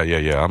 seriously,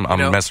 yeah.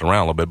 I'm messing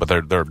around a little bit,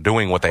 but they're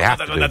doing what they have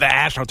to do. The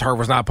AstroTurf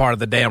was not part of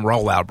the damn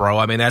rollout, bro.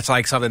 I mean, that's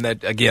like something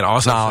that, again,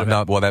 also...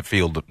 No, well, that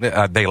field,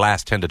 they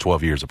last 10 to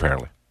 12 years,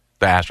 apparently.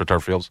 The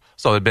AstroTurf fields.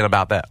 So it's been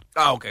about that.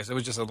 Oh, okay, so it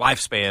was just a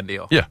lifespan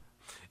deal. Yeah.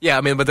 Yeah,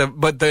 I mean,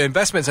 but the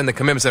investments and the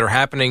commitments that are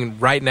happening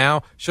right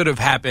now should have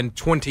happened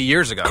 20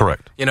 years ago.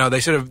 Correct. They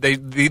should have.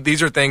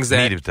 These are things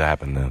that needed to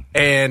happen then.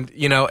 And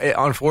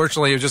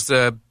unfortunately, it was just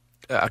a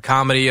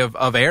comedy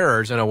of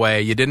errors in a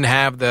way. You didn't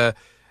have the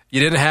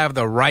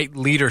right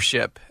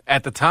leadership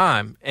at the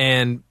time,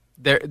 and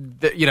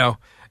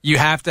you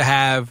have to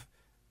have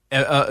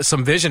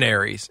some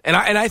visionaries. And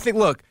I think,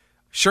 look,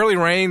 Shirley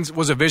Raines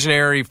was a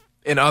visionary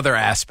in other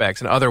aspects,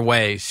 in other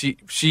ways.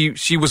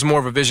 She was more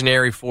of a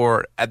visionary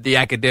for the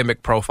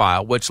academic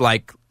profile, which,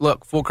 like,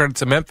 look, full credit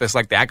to Memphis,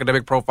 like, the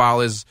academic profile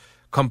is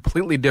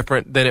completely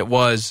different than it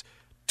was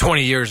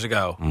 20 years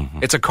ago. Mm-hmm.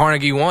 It's a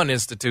Carnegie One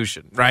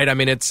institution, right? I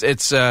mean, it's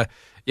it's an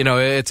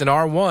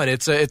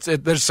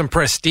R1. There's some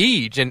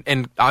prestige,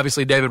 and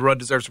obviously David Rudd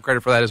deserves some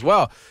credit for that as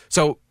well.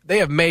 So they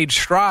have made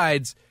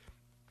strides,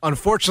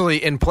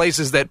 unfortunately, in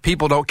places that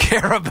people don't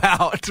care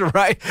about,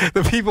 right?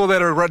 The people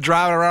that are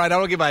driving around, I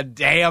don't give a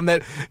damn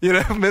that,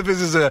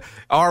 Memphis is a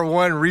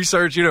R1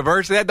 research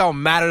university. That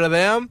don't matter to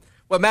them.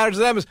 What matters to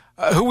them is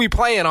who we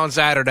playing on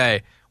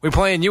Saturday. We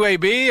playing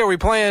UAB or we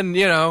playing,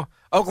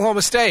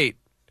 Oklahoma State?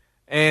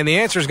 And the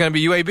answer is going to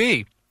be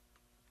UAB,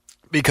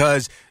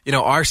 because,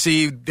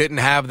 RC didn't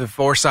have the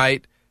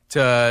foresight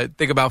to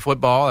think about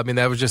football. I mean,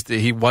 that was just,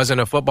 he wasn't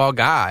a football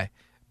guy.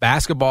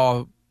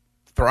 Basketball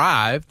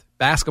thrived.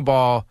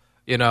 Basketball,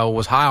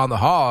 was high on the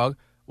hog,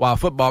 while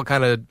football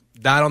kind of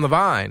died on the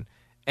vine.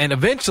 And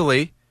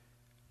eventually,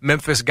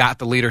 Memphis got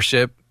the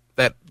leadership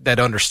that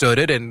understood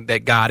it and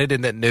that got it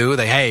and that knew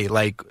that, hey,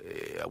 like,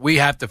 we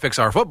have to fix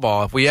our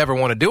football if we ever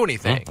want to do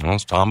anything. Well,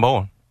 it's Tom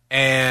Bowen.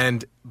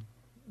 And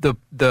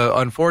the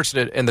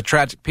unfortunate and the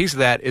tragic piece of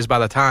that is by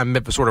the time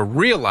Memphis sort of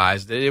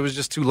realized it, it was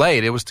just too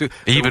late. It was too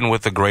even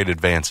with the great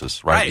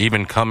advances, right?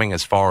 Even coming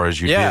as far as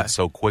you did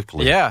so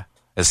quickly. Yeah.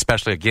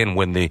 Especially again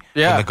when the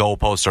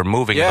goalposts are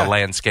moving and the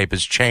landscape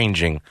is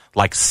changing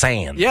like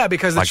sand. Yeah,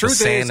 because the like truth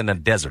the sand is in the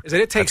desert. Is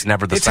that it takes it's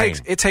never the same.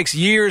 It takes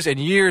years and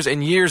years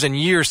and years and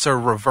years to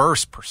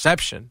reverse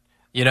perception.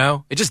 You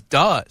know, it just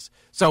does.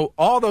 So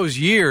all those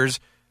years,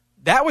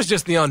 that was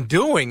just the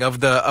undoing of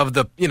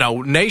the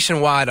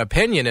nationwide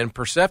opinion and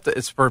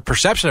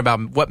perception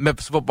about what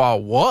Memphis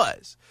football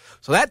was.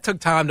 So that took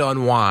time to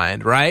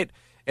unwind, right?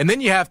 And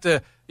then you have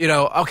to,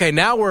 okay,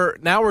 now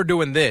we're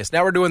doing this,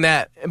 now we're doing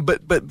that.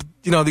 But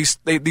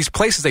these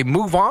places, they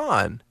move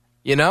on.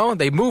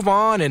 They move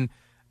on,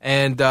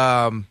 and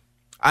I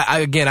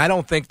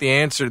don't think the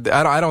answer.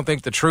 I don't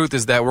think the truth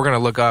is that we're going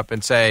to look up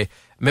and say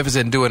Memphis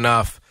didn't do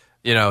enough.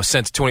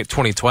 Since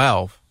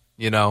 2012,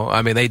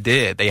 I mean, they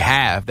did. They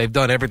have. They've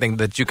done everything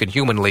that you can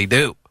humanly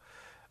do.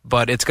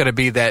 But it's going to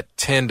be that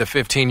 10 to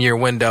 15-year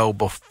window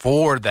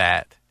before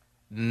that.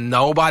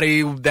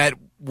 Nobody that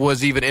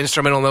was even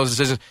instrumental in those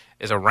decisions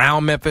is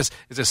around Memphis,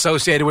 is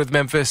associated with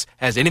Memphis,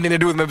 has anything to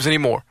do with Memphis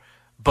anymore.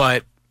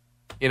 But,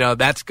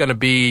 that's going to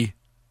be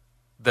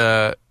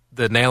the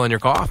nail in your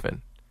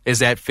coffin, is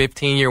that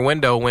 15-year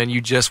window when you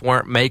just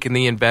weren't making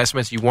the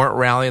investments, you weren't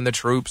rallying the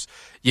troops,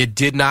 you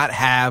did not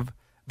have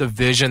the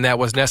vision that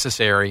was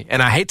necessary.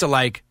 And I hate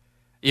to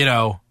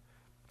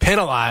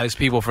penalize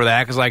people for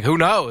that, because who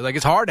knows,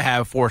 it's hard to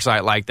have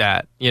foresight like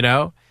that,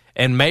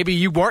 and maybe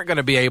you weren't going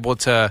to be able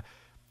to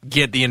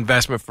get the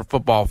investment for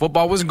football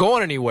wasn't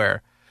going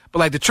anywhere.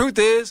 But the truth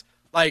is,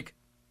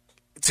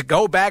 to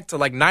go back to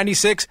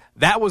 96,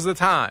 that was the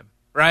time,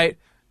 right?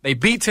 They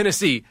beat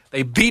Tennessee,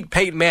 they beat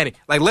Peyton Manning.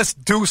 Let's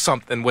do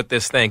something with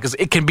this thing, because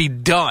it can be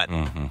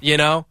done.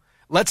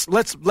 Let's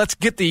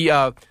get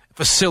the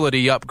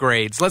facility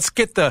upgrades. Let's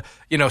get the,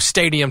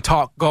 stadium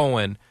talk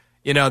going.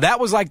 That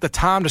was the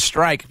time to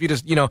strike. If you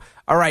just,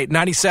 all right,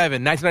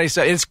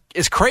 1997.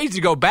 It's crazy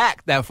to go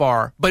back that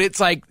far, but it's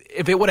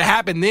if it would have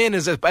happened then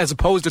as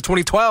opposed to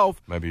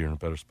 2012. Maybe you're in a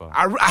better spot.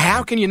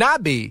 How can you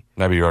not be?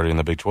 Maybe you're already in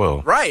the Big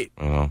 12. Right.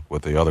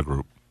 With the other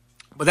group.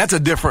 But that's a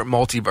different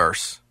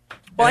multiverse.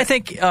 Well, I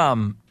think,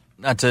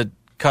 not to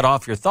cut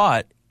off your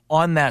thought,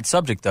 on that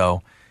subject,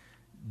 though,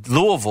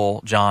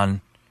 Louisville,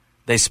 John,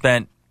 they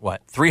spent,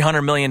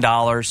 $300 million,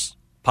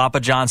 Papa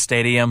John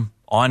Stadium,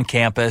 on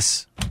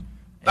campus.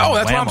 Oh,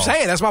 that's what I'm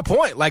saying. That's my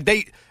point. And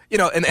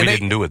we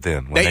didn't do it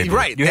then.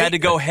 Right. You had to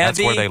go heavy. That's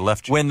where they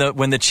left you. When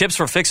the chips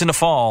were fixing to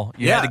fall,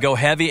 you had to go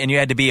heavy, and you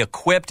had to be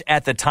equipped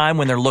at the time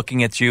when they're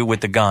looking at you with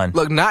the gun.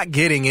 Look, not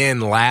getting in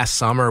last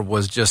summer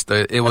was just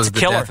the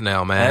death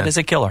knell, man. That is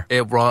a killer.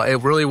 It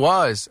really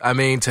was. I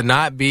mean, to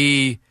not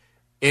be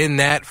in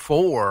that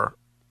 4,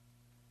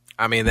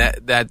 I mean,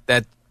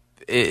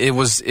 it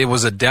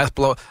was a death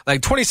blow.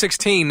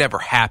 2016 never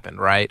happened,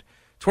 right?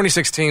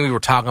 2016, we were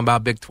talking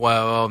about Big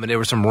 12, and there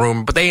was some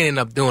rumor, but they ended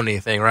up doing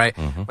anything, right?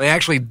 When they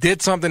actually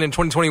did something in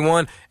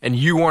 2021, and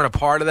you weren't a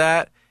part of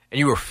that, and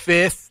you were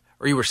 5th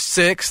or you were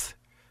 6th,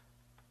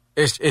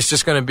 it's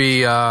just going to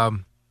be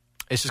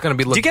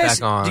looked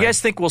back on. Do you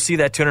guys think we'll see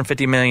that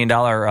 $250 million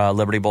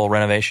Liberty Bowl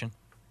renovation?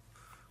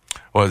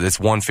 Well, it's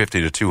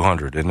 150 to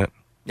 200, isn't it?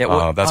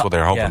 Yeah, that's what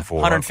they're hoping for.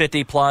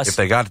 150 plus. If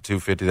they got to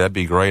 250, that'd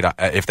be great.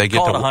 If they get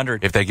Call to it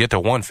 100. If they get to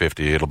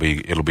 150, it'll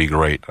be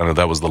great. I know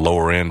that was the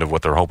lower end of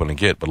what they're hoping to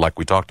get, but like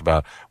we talked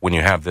about, when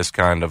you have this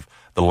kind of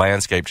the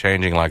landscape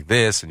changing like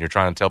this, and you're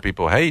trying to tell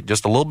people, hey,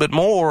 just a little bit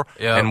more,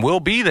 and we'll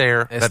be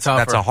there. That's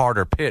a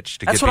harder pitch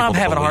to get people to believe. That's what I'm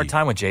having a hard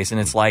time with, Jason.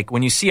 It's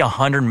when you see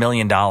 $100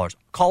 million,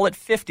 call it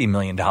 $50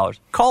 million,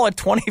 call it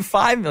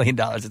 $25 million.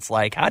 It's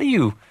how do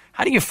you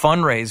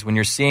fundraise when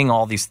you're seeing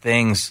all these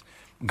things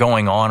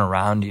going on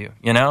around you?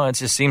 It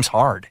just seems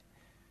hard.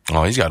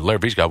 Oh, Larry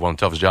B's got one of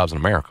the toughest jobs in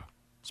America,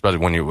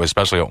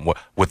 especially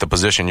with the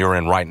position you're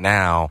in right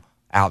now,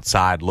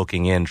 outside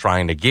looking in,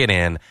 trying to get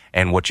in,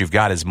 and what you've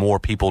got is more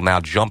people now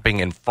jumping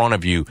in front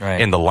of you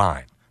in the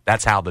line.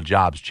 That's how the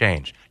job's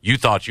changed. You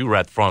thought you were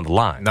at the front of the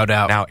line. No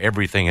doubt. Now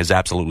everything has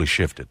absolutely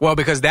shifted. Well,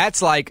 because that's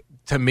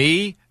to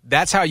me,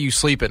 that's how you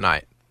sleep at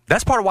night.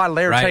 That's part of why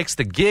Larry takes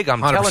the gig,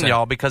 I'm 100%. Telling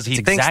y'all, because he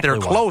thinks they're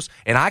close,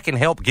 and I can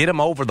help get him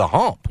over the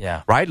hump.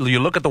 Yeah. Right? You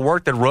look at the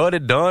work that Rudd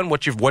had done,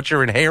 what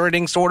you're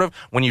inheriting, sort of,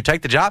 when you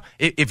take the job.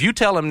 If you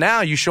tell him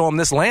now, you show him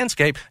this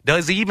landscape,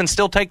 does he even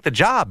still take the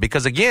job?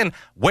 Because, again,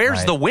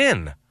 where's the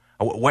win?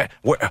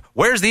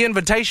 Where's the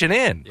invitation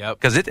in?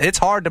 Because it's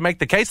hard to make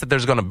the case that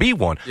there's going to be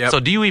one. So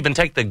do you even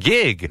take the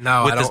gig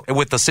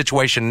with the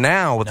situation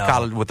now with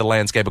college, with the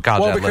landscape of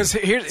college athletics?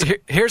 Because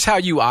here's how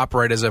you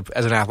operate as an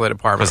athletic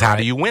department. Because how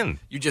do you win?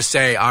 You just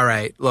say, all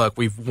right, look,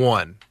 we've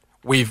won.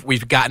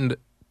 We've gotten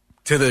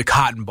to the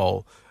Cotton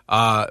Bowl.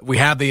 We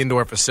have the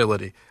indoor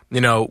facility.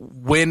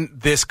 When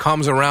this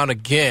comes around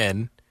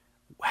again,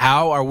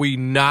 how are we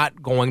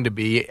not going to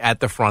be at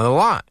the front of the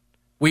line?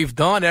 We've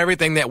done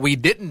everything that we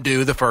didn't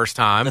do the first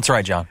time. That's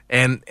right, John.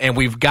 And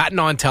we've gotten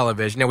on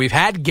television. Now, we've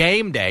had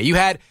game day. You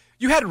had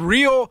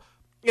real,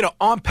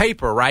 on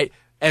paper, right?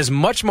 as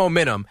much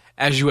momentum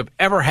as you have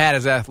ever had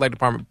as an athletic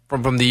department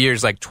from the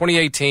years like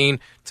 2018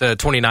 to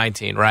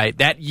 2019, right?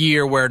 That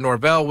year where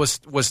Norvell was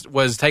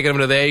taking them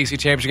to the AAC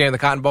Championship game in the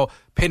Cotton Bowl.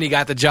 Penny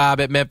got the job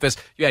at Memphis.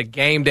 You had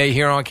game day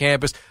here on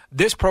campus.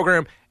 This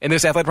program and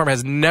this athletic department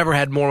has never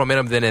had more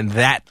momentum than in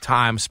that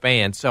time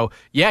span. So,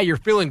 yeah, you're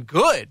feeling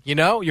good, you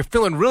know? You're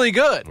feeling really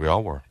good. We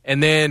all were.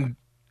 And then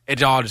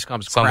it all just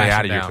comes something crashing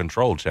out of down. your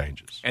control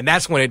changes. And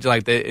that's when it's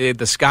like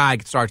the sky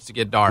starts to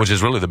get dark. Which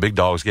is really the big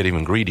dogs get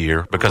even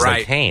greedier because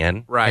they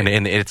can. Right.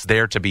 And it's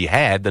there to be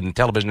had. The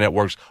television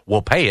networks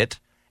will pay it.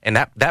 And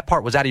that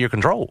part was out of your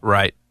control.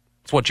 Right.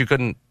 It's what you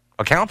couldn't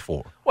account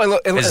for. Well,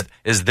 look,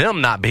 is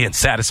them not being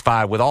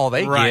satisfied with all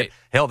they get.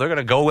 Hell, they're going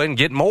to go and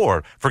get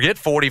more. Forget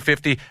 40,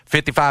 50,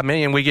 55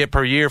 million we get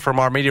per year from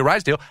our media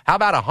rights deal. How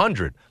about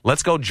 100?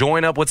 Let's go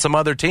join up with some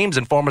other teams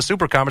and form a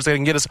super conference that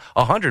can get us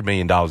 $100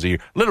 million a year.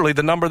 Literally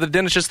the number that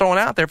Dennis is throwing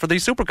out there for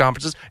these super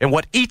conferences and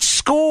what each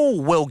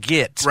school will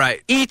get.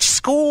 Right. Each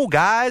school,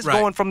 guys,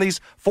 going from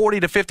these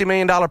 $40 to $50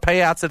 million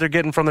payouts that they're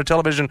getting from their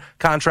television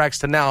contracts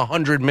to now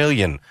 $100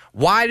 million.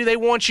 Why do they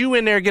want you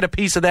in there to get a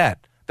piece of that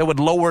would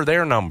lower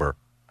their number?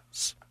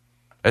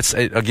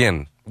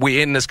 Again,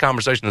 we end this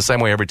conversation the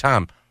same way every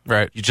time.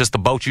 Right. You're just the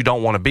boat you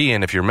don't want to be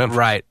in if you're Memphis.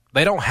 Right.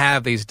 They don't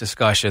have these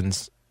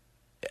discussions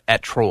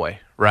at Troy,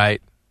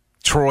 right?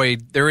 Troy,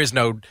 there is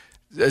no...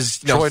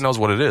 Troy knows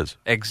what it is.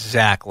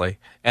 Exactly.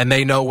 And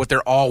they know what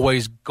they're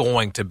always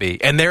going to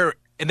be. And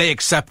they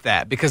accept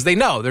that because they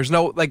know there's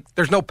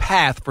no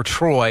path for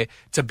Troy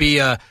to be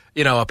a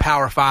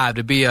Power 5,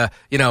 to be a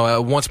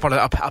once upon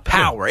a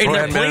power. And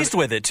they're pleased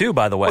with it too,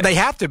 by the way. Well, they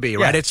have to be,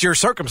 right? Yeah. It's your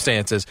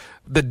circumstances.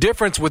 The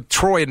difference with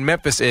Troy and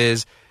Memphis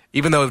is,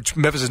 even though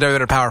Memphis has never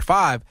been a Power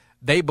 5,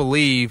 they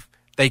believe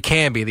they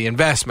can be. The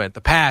investment,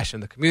 the passion,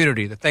 the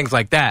community, the things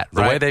like that.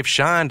 The way they've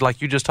shined,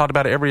 like you just talked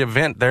about, every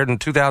event there in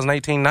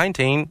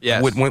 2018-19,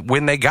 yes.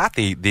 when they got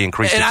the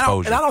increased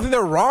exposure. I don't think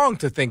they're wrong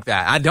to think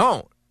that. I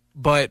don't.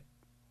 But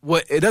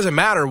it doesn't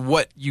matter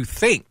what you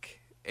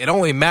think. It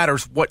only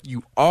matters what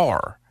you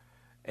are.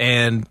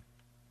 And,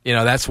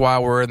 that's why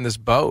we're in this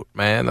boat,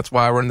 man. That's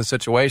why we're in this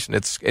situation.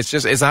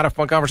 It's not a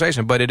fun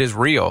conversation, but it is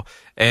real.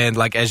 And,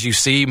 as you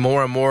see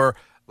more and more,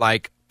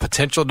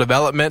 potential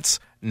developments,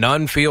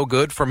 none feel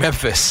good for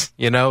Memphis.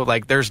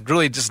 There's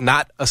really just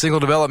not a single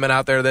development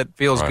out there that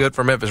feels good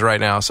for Memphis right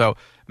now. So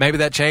maybe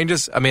that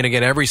changes. I mean,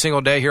 again, every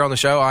single day here on the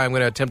show, I am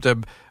going to attempt to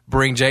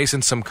bring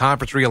Jason some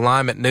conference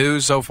realignment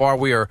news. So far,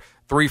 we are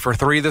 3 for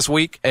 3 this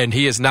week, and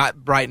he is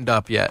not brightened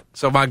up yet.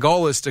 So my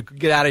goal is to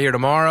get out of here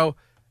tomorrow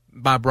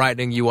by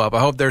brightening you up.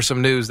 I hope there's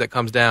some news that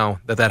comes down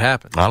that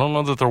happens. I don't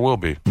know that there will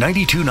be.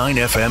 92.9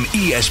 FM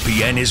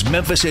ESPN is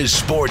Memphis's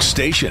sports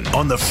station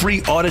on the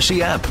free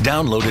Odyssey app.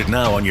 Download it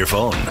now on your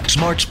phone.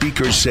 Smart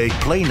speakers say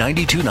play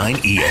 92.9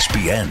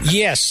 ESPN.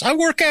 Yes, I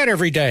work out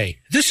every day.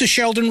 This is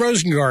Sheldon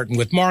Rosengarten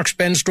with Mark's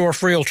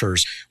Bensdorf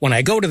Realtors. When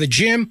I go to the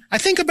gym, I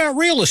think about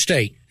real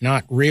estate.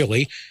 Not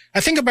really. I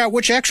think about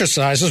which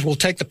exercises will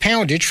take the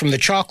poundage from the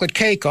chocolate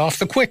cake off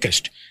the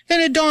quickest.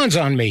 Then it dawns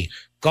on me.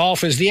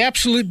 Golf is the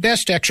absolute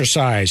best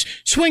exercise.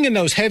 Swinging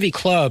those heavy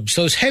clubs,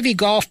 those heavy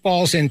golf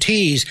balls and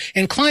tees,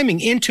 and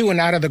climbing into and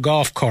out of the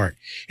golf cart.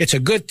 It's a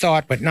good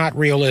thought, but not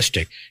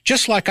realistic.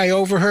 Just like I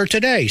overheard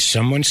today,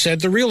 someone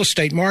said the real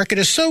estate market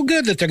is so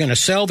good that they're going to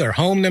sell their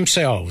home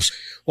themselves.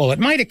 While it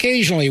might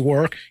occasionally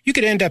work, you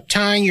could end up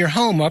tying your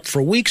home up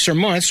for weeks or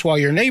months while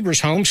your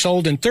neighbor's home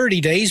sold in 30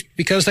 days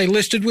because they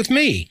listed with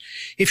me.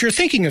 If you're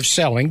thinking of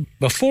selling,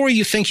 before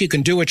you think you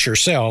can do it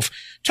yourself,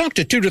 talk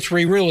to 2 to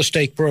 3 real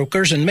estate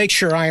brokers and make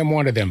sure I am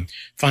one of them.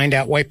 Find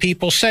out why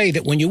people say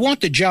that when you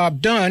want the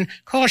job done,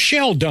 call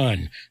Shell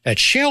Dunn. That's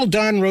Shell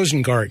Dunn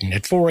Rosengarten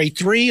at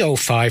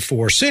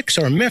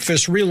 483-0546 or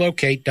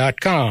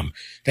MemphisRelocate.com.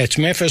 That's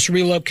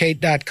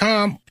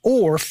MemphisRelocate.com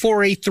or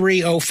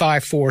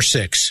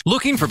 483-0546.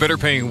 Looking for better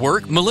paying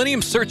work?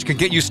 Millennium Search can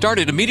get you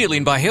started immediately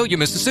in Byhalia,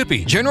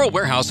 Mississippi. General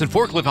warehouse and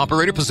forklift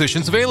operator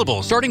positions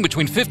available, starting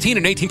between 15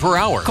 and 18 per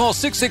hour. Call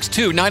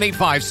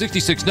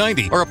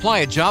 662-985-6690 or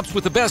apply at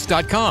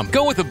jobswiththebest.com.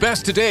 Go with the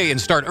best today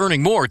and start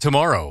earning more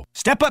tomorrow.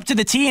 Step up to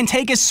the tee and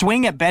take a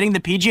swing at betting the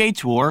PGA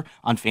Tour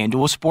on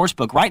FanDuel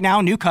Sportsbook. Right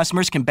now, new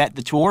customers can bet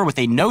the tour with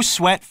a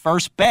no-sweat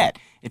first bet.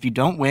 If you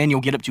don't win,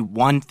 you'll get up to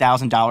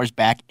 $1,000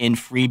 back in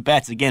free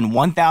bets. Again,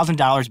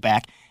 $1,000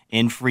 back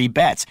in free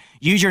bets.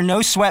 Use your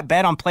no-sweat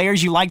bet on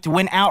players you like to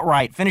win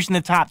outright, finish in the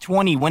top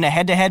 20, win a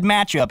head-to-head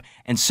matchup,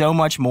 and so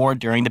much more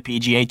during the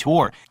PGA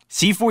Tour.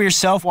 See for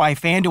yourself why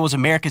FanDuel is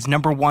America's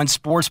 #1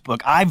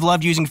 sportsbook. I've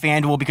loved using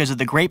FanDuel because of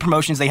the great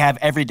promotions they have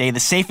every day, the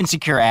safe and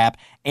secure app,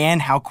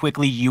 and how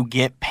quickly you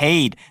get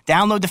paid.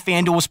 Download the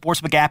FanDuel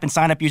Sportsbook app and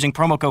sign up using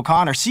promo code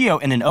Connor,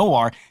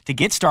 CONNOR, to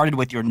get started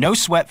with your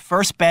no-sweat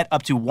first bet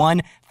up to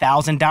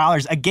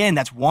 $1,000. Again,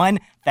 that's $1,000.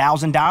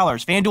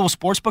 FanDuel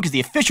Sportsbook is the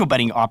official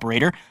betting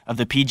operator of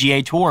the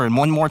PGA Tour. And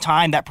one more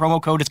time, that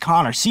promo code is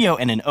Connor,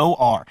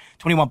 CONNOR.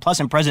 21 plus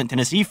in President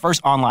Tennessee.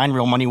 First online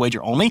real money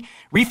wager only.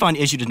 Refund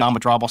issued as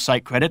non-withdrawable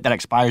site credit that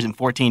expires in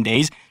 14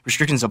 days.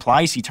 Restrictions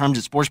apply. See terms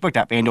at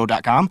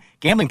sportsbook.fanduel.com.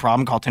 Gambling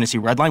problem? Call Tennessee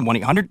Redline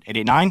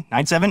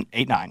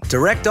 1-800-889-9789.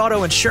 Direct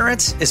Auto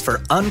Insurance is for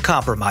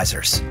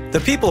uncompromisers. The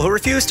people who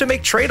refuse to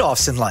make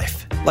trade-offs in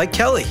life. Like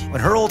Kelly,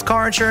 when her old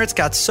car insurance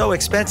got so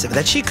expensive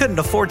that she couldn't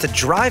afford to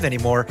drive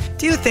anymore,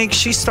 do you think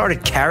she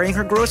started carrying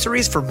her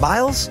groceries for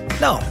miles?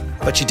 No.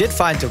 But she did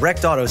find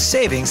Direct Auto's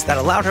savings that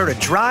allowed her to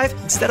drive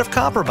instead of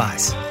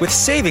compromise. With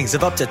savings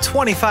of up to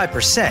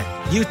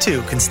 25%, you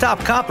too can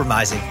stop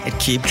compromising and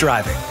keep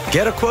driving.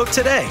 Get a quote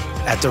today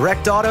at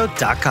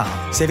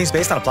directauto.com. Savings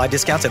based on applied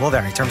discounts and will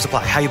vary. Terms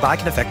apply. How you buy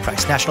can affect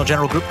price. National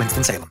General Group,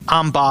 Winston-Salem.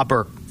 I'm Bob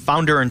Burke,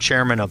 founder and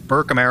chairman of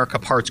Burke America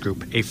Parts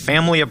Group, a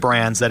family of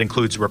brands that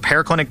includes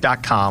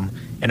RepairClinic.com,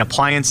 an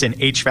appliance and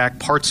HVAC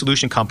parts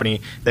solution company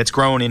that's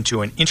grown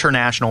into an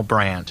international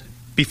brand.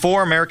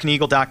 Before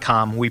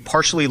AmericanEagle.com, we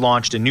partially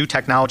launched a new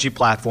technology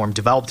platform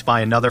developed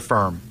by another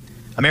firm.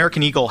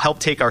 American Eagle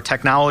helped take our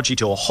technology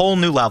to a whole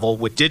new level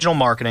with digital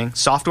marketing,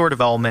 software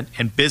development,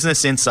 and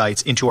business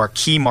insights into our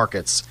key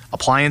markets,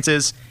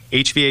 appliances,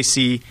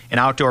 HVAC, and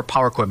outdoor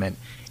power equipment,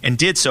 and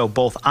did so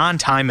both on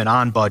time and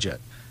on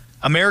budget.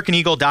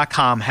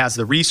 AmericanEagle.com has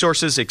the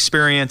resources,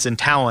 experience, and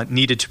talent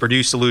needed to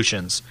produce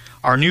solutions.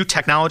 Our new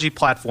technology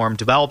platform,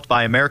 developed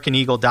by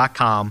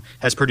AmericanEagle.com,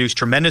 has produced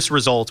tremendous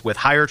results with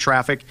higher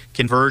traffic,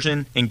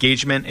 conversion,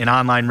 engagement, and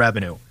online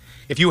revenue.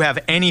 If you have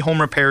any home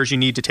repairs you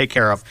need to take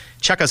care of,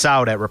 check us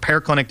out at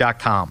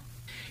RepairClinic.com.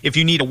 If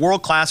you need a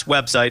world-class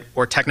website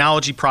or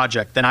technology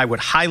project, then I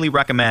would highly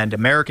recommend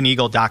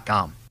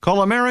AmericanEagle.com.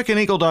 Call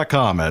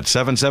AmericanEagle.com at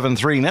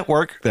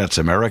 773-NETWORK. That's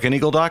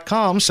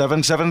AmericanEagle.com,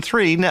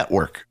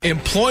 773-NETWORK.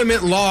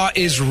 Employment law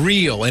is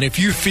real, and if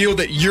you feel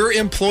that your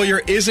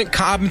employer isn't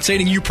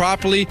compensating you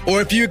properly, or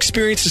if you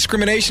experience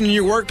discrimination in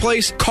your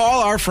workplace,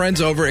 call our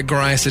friends over at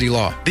Grind City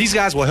Law. These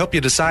guys will help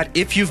you decide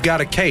if you've got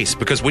a case,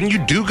 because when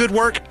you do good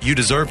work, you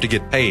deserve to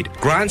get paid.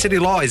 Grind City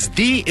Law is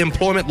the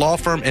employment law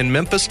firm in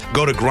Memphis.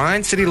 Go to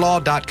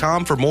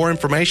grindcitylaw.com for more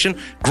information.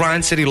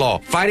 Grind City Law,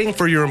 fighting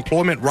for your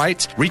employment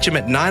rights. Reach them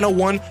at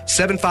 901-756-5997.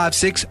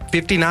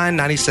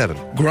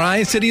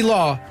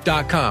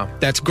 GrindCityLaw.com.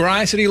 That's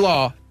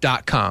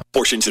GrindCityLaw.com.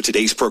 Portions of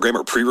today's program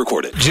are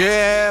pre-recorded.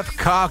 Jeff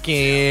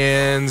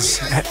Calkins.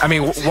 I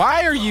mean,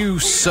 why are you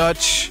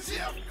such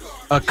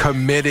a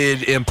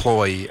committed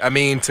employee? I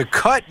mean, to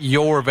cut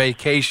your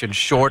vacation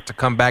short to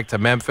come back to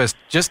Memphis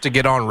just to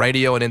get on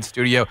radio and in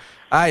studio,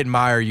 I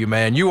admire you,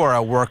 man. You are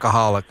a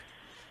workaholic.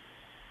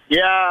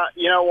 Yeah,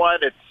 you know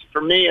what?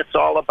 For me, it's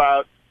all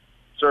about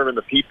serving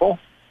the people.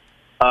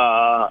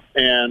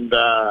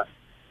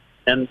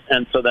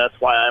 And so that's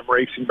why I'm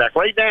racing back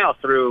right now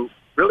through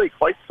really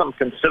quite some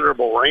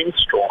considerable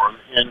rainstorm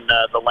in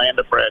the land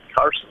of Brad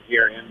Carson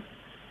here in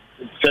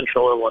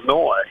central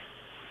Illinois.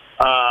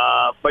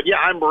 But yeah,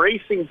 I'm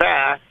racing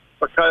back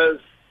because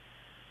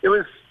it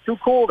was too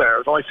cool there.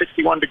 It was only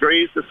 61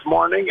 degrees this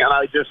morning, and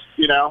I just,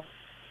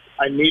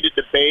 I needed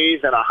to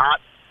bathe in a hot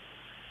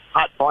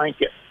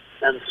blanket.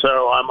 And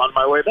so I'm on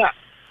my way back.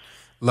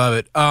 Love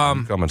it.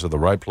 Coming to the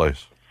right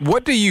place.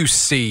 What do you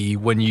see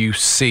when you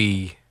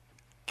see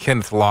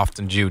Kenneth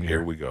Lofton Jr.?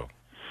 Here we go.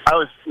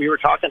 We were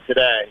talking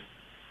today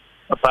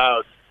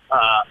about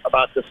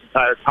this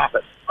entire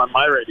topic on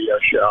my radio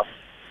show,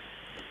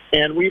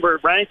 and we were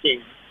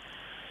ranking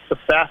the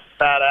best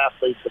fat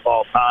athletes of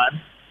all time.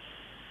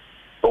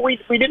 But we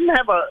didn't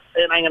have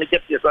and I'm going to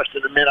get to your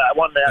question in a minute. I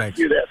wanted to ask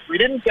you this. We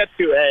didn't get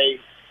to a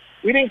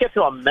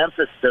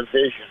Memphis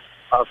division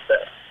of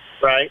this,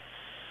 right?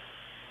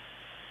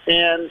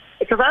 And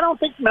because I don't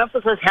think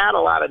Memphis has had a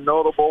lot of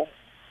notable,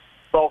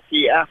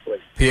 bulky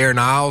athletes. Pierre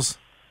Niles?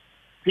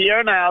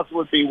 Pierre Niles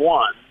would be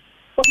one.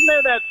 Wasn't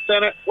there that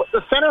center?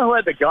 The center who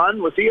had the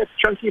gun, was he a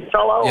chunky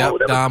fellow?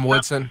 Yep, Dom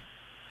Woodson.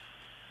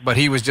 But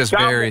he was just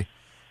that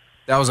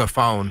was a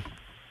phone.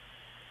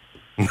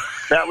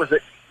 That was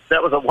a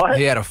what?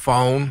 He had a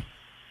phone.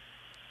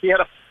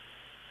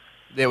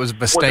 It was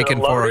mistaken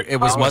for a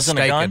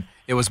gun?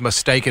 It was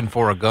mistaken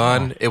for a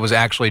gun. It was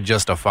actually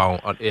just a phone.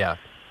 Yeah.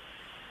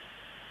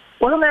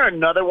 Wasn't there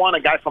another one, a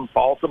guy from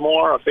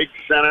Baltimore, a big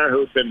center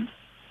who'd been...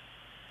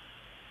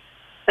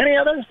 Any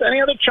other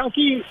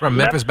chunky... From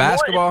Memphis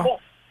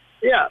basketball?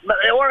 Yeah,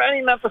 or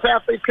any Memphis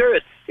athlete,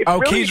 period.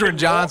 Keydron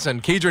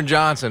Johnson. Keydron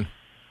Johnson.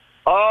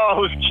 Oh, it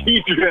was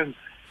Keydron.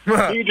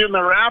 Keydron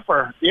the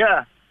rapper,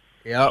 yeah.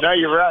 Yep. No,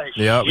 you're right.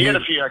 Yep. He had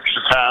a few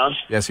extra pounds.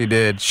 Yes, he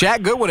did.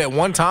 Shaq Goodwin at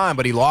one time,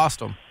 but he lost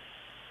them.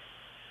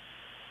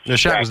 No,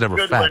 Shaq was never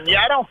fat.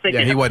 Yeah, I don't think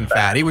he wasn't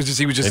fat. He was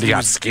just he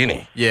got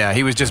skinny. Yeah,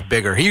 he was just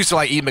bigger. He used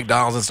to eat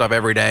McDonald's and stuff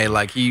every day.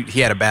 Like he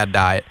had a bad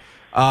diet.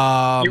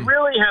 You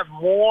really have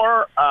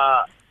more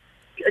a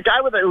guy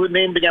whose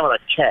name began with a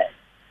K.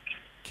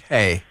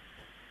 K.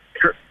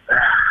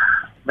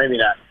 Maybe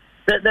not.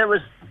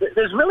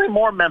 There's really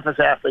more Memphis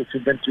athletes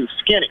who've been too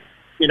skinny.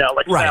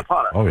 Like Snap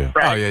Hunter. Oh yeah.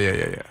 Right? Oh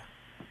yeah.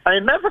 I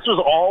mean, Memphis was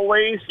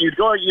always you'd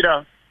go.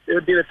 It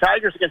would be the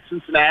Tigers against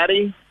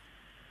Cincinnati.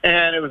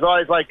 And it was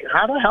always like,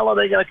 how the hell are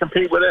they going to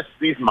compete with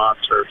these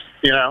monsters,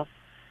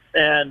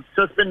 And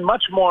so it's been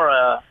much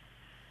more,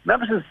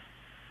 Memphis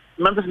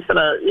Memphis has been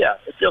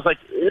it feels like,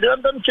 it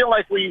doesn't feel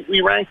like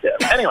we ranked it.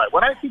 Anyway,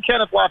 when I see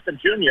Kenneth Lofton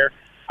Jr.,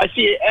 I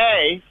see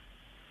a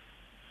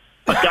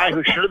guy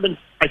who should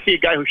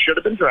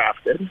have been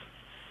drafted,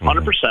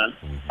 100%.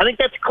 I think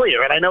that's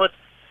clear, and I know it's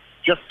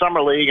just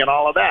summer league and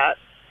all of that,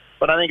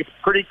 but I think it's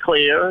pretty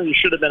clear he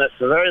should have been at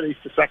the very least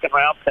a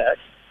second-round pick.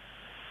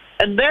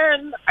 And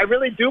then I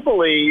really do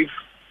believe,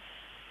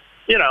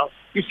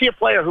 you see a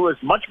player who is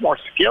much more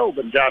skilled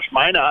than Josh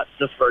Minot,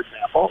 just for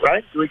example,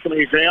 right? Can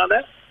we agree on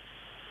that?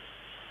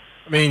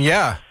 I mean,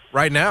 yeah,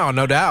 right now,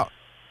 no doubt.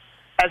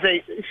 As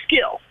a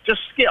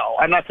just skill.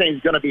 I'm not saying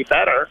he's going to be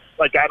better.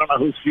 Like, I don't know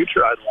whose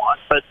future I'd want,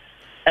 but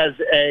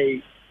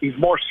he's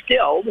more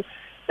skilled.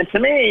 And to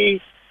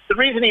me, the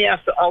reason he has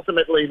to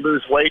ultimately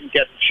lose weight and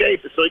get in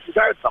shape is so he can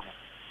guard someone,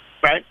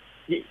 right?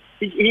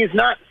 He's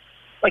not,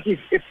 like, he's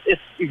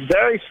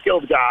very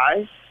skilled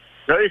guy,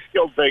 very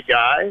skilled big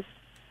guy.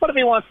 But if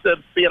he wants to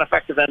be an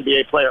effective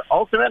NBA player,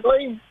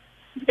 ultimately,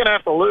 he's going to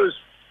have to lose,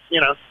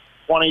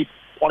 20,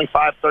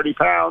 25, 30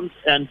 pounds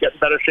and get in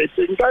better shape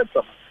so he can guard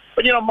someone.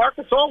 But, Marc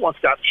Gasol once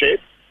got in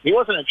shape. He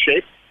wasn't in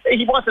shape.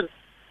 He wasn't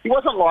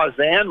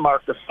Lausanne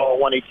Marc Gasol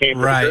when he came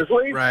to the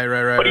Grizzlies.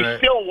 Right. But he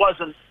still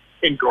wasn't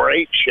in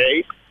great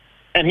shape.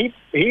 And he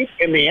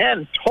in the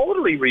end,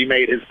 totally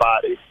remade his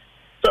body.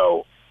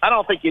 So I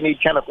don't think you need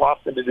Kenneth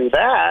Lofton to do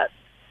that.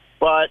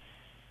 But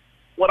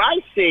what I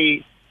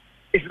see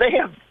is they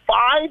have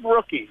 5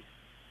 rookies,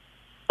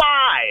 5,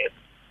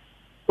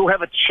 who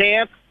have a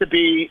chance to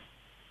be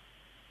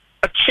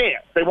a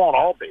chance. They won't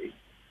all be.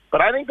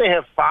 But I think they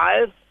have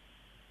 5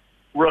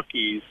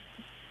 rookies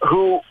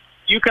who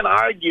you can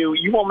argue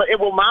it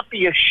will not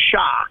be a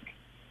shock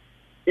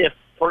if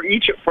for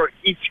each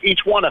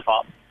one of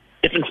them,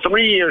 if in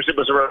 3 years it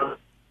was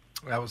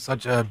that was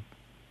such a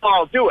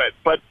I'll do it.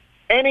 But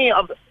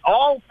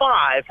all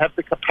 5 have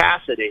the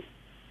capacity.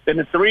 Then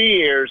in 3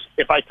 years,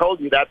 if I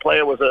told you that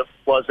player was a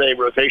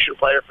rotation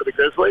player for the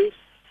Grizzlies,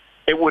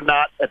 it would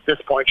not at this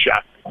point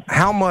shock me.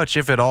 How much,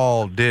 if at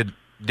all, did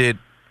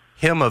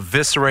him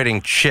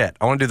eviscerating Chet?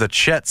 I want to do the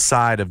Chet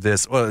side of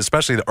this, well,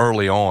 especially the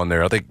early on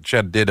there. I think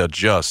Chet did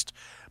adjust.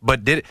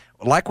 But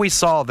like we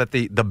saw that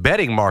the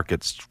betting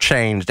markets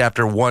changed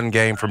after one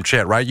game from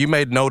Chet, right? You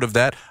made note of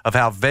that, of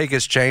how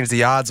Vegas changed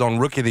the odds on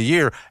Rookie of the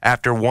Year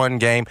after one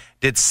game.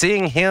 Did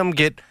seeing him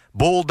get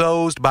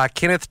bulldozed by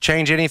Kenneth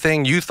change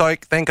anything you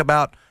think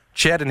about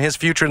Chet and his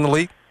future in the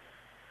league?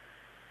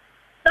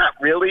 Not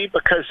really,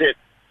 because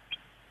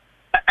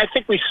I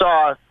think we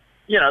saw,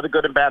 the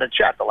good and bad of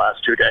Chet the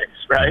last 2 days,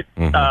 right?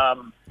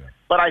 Mm-hmm.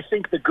 But I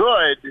think the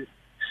good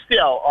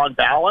still, on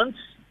balance,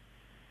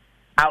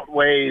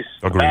 outweighs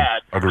the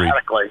bad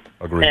dramatically.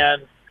 Agreed.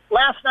 And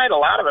last night, a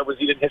lot of it was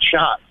he didn't hit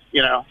shots,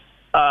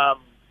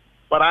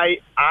 But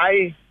I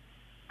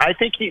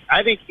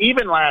think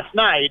even last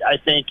night,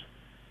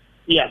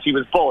 yes, he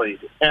was bullied,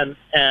 and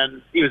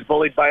he was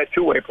bullied by a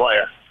two-way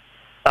player.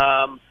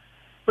 But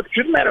the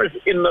truth of the matter is,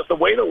 in the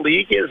way the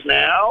league is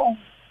now,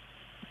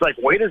 it's like,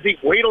 wait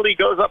till he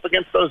goes up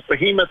against those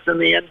behemoths in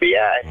the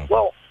NBA. Mm-hmm.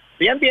 Well,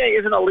 the NBA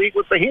isn't a league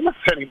with behemoths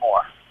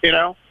anymore,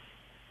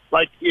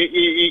 Like,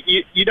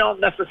 you don't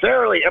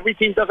necessarily, every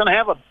team doesn't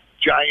have a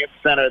giant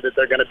center that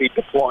they're going to be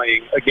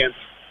deploying against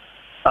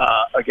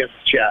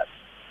Chet.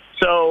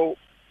 So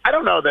I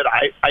don't know that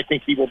I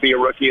think he will be a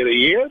Rookie of the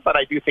Year, but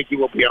I do think he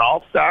will be an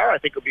all-star. I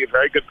think he'll be a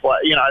very good player.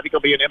 I think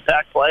he'll be an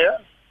impact player.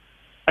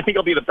 I think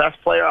he'll be the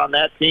best player on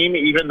that team,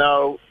 even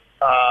though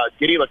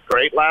Giddey looked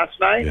great last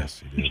night.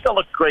 Yes, he still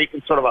looked great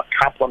in sort of a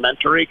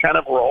complimentary kind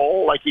of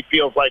role. Like, he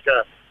feels like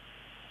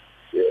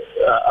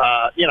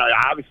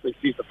obviously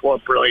sees the floor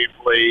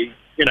brilliantly.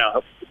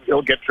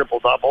 He'll get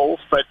triple-doubles,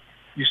 but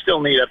you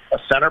still need a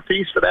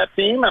centerpiece for that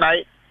team, and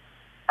I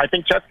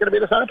think Chet's going to be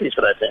the centerpiece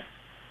for that team.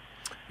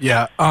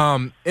 Yeah.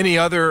 Any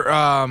other?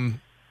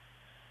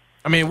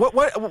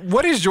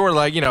 What is your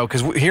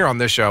because here on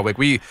this show, like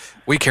we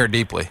care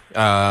deeply.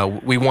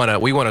 We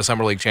want a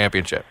summer league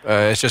championship.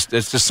 It's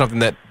just something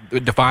that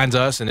defines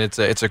us, and it's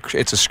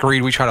a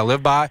screed we try to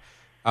live by.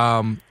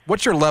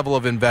 What's your level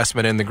of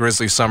investment in the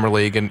Grizzlies Summer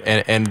League and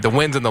the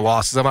wins and the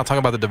losses? I'm not talking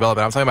about the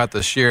development. I'm talking about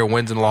the sheer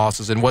wins and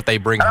losses and what they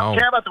bring home. I don't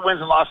care about the wins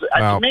and losses.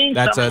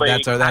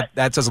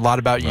 That says a lot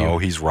about you. No,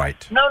 he's right.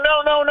 No.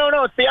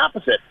 It's the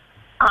opposite.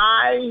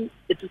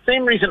 It's the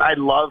same reason I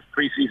love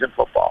preseason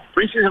football.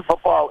 Preseason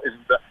football is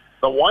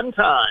the one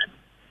time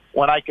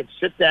when I can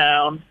sit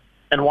down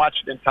and watch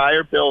an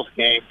entire Bills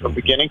game from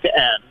beginning to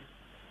end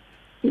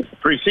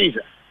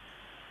preseason,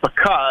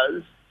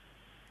 because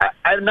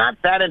I'm not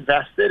that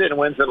invested in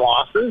wins and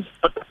losses,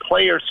 but the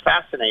players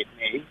fascinate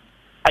me.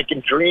 I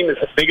can dream as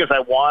big as I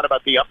want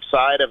about the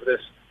upside of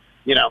this,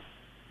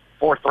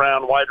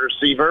 4th-round wide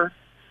receiver,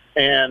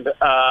 and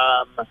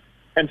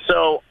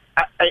so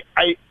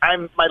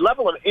I'm my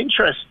level of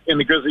interest in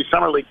the Grizzlies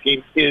Summer League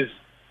team is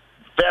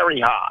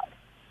very high.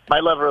 My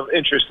level of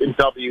interest in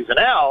W's and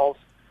L's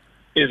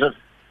is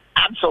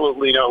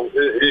absolutely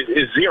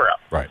is zero.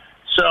 Right.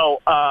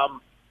 So,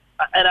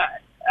 and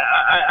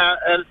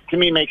to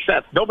me makes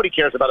sense. Nobody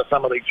cares about a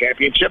Summer League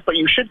championship, but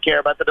you should care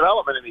about the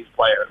development of these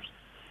players.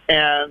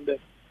 And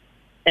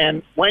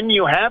And when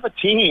you have a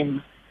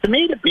team, to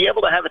me, to be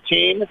able to have a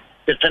team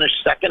that finished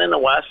second in the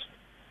West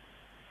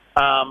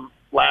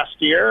last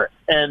year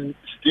and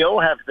still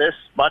have this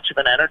much of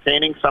an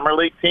entertaining summer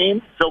league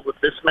team filled with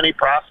this many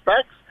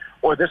prospects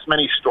or this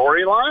many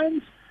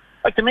storylines,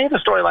 like to me, the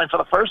storyline for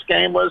the first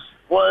game was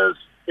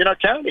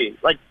Kennedy.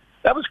 Like,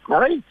 that was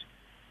great.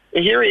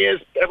 And here he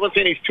is. Everyone's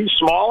saying he's too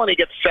small, and he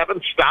gets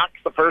 7 stocks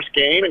the first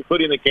game,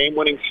 including the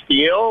game-winning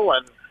steal.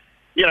 And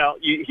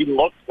he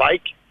looked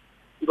like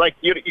you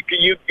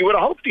would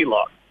have hoped he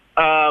looked.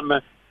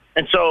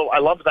 And so I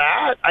love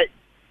that.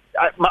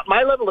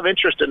 My level of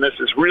interest in this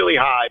is really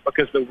high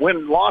because the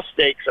win-loss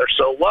stakes are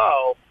so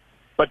low,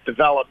 but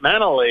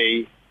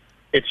developmentally,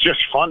 it's just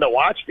fun to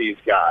watch these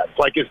guys.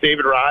 Like, is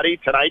David Roddy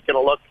tonight going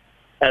to look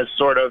as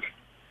sort of,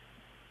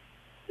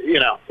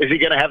 is he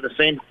going to have the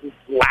same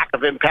lack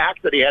of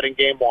impact that he had in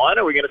game one?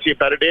 Or are we going to see a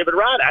better David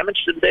Roddy? I'm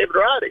interested in David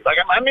Roddy. Like,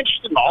 I'm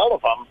interested in all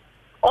of them,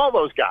 all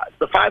those guys,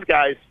 the 5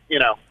 guys,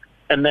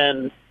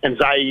 and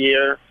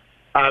Zaire,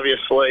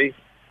 obviously.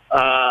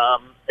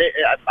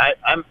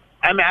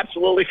 I'm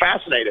absolutely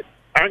fascinated.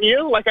 Aren't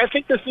you? Like, I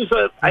think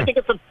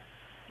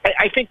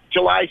I think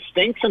July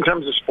stinks in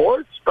terms of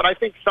sports, but I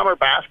think summer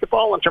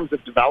basketball in terms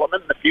of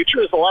development in the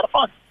future is a lot of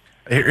fun.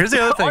 Here's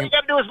the other thing. All you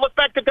got to do is look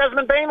back to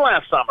Desmond Bain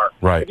last summer.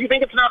 Right. If you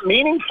think it's not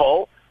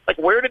meaningful, like,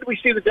 where did we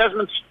see the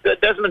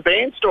Desmond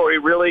Bain story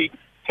really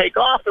take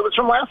off? It was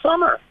from last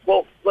summer.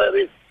 Well,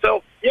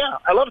 so, yeah,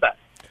 I love that.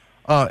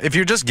 If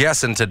you're just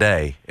guessing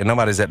today, and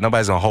nobody's going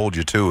to hold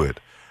you to it,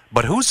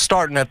 but who's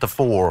starting at the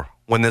 4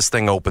 when this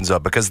thing opens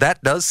up? Because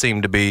that does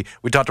seem to be,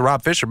 we talked to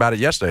Rob Fisher about it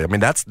yesterday. I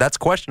mean, that's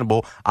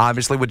questionable.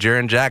 Obviously, with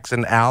Jaren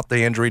Jackson out,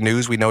 the injury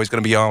news, we know he's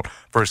going to be on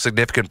for a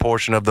significant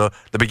portion of the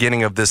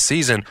beginning of this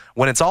season.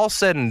 When it's all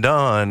said and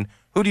done,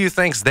 who do you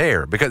think's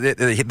there? Because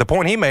the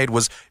point he made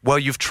was, well,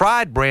 you've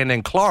tried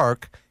Brandon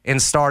Clark in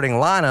starting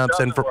lineups,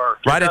 and for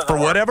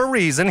whatever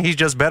reason, he's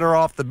just better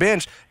off the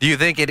bench. Do you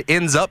think it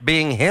ends up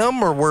being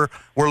him, or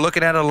we're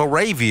looking at a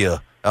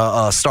LaRavia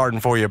starting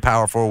for you,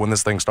 power forward, when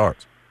this thing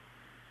starts?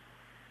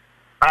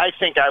 I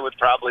think I would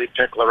probably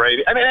pick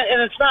LaRavia. I mean,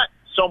 and it's not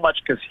so much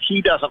because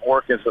he doesn't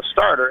work as a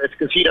starter. It's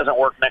because he doesn't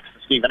work next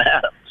to Steven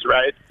Adams,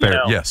 right?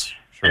 Fair. Yes,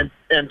 sure.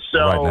 And so,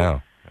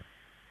 right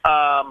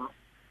now.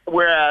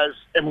 Whereas,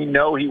 and we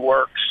know he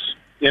works,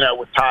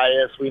 with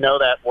Tyus. We know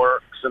that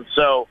works. And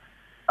so,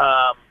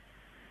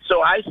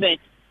 I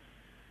think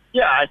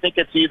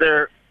it's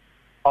either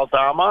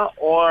Aldama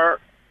or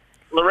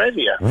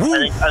LaRavia. I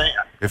think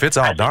if it's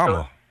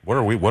Aldama, what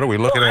are we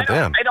looking at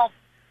then?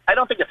 I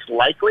don't think it's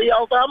likely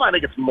Aldama. I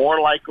think it's more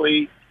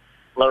likely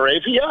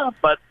LaRavia,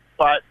 but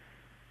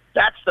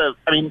that's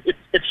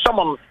it's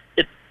someone.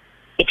 If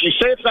you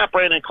say it's not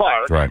Brandon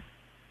Clark, right?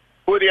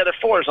 Who are the other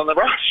 4s on the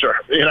roster?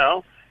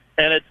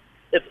 And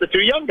it's the 2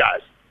 young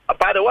guys.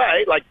 By the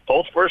way, like,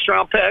 both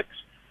first-round picks,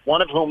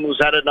 one of whom who's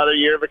had another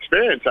year of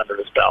experience under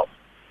his belt.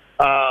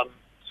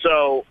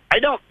 So I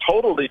don't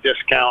totally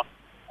discount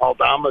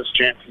Aldama's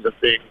chances of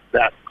being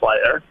that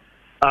player.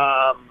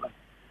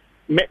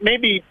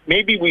 Maybe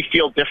we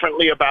feel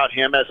differently about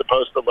him as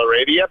opposed to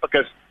LaRavia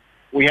because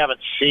we haven't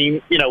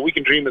seen, we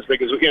can dream as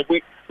big as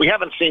we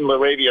haven't seen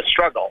LaRavia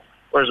struggle,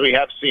 whereas we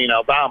have seen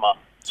Aldama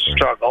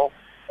struggle.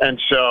 And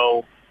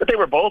so, but they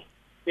were both,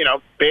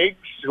 bigs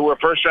who were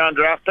first-round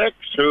draft picks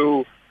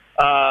who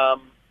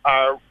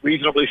are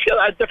reasonably skilled.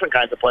 Different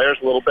kinds of players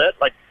a little bit,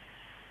 but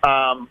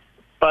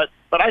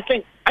I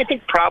think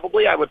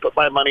probably I would put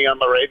my money on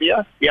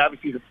LaRavia. He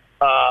obviously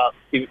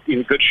he's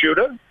a good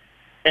shooter,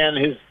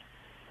 and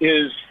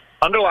his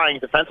underlying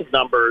defensive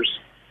numbers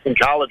in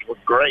college were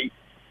great.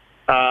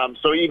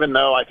 So even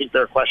though I think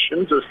there are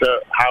questions as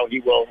to how he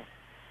will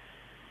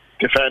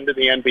defend in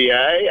the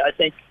NBA, I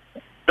think,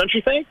 don't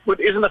you think?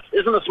 Isn't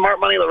the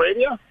smart money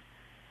LaRavia?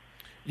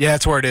 Yeah,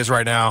 that's where it is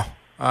right now.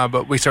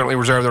 But we certainly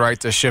reserve the right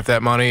to shift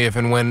that money if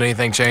and when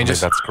anything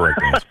changes. That's correct.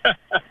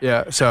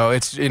 Yeah, so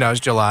it's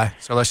July.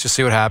 So let's just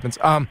see what happens.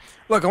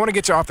 Look, I want to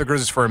get you off the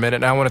Grizzlies for a minute,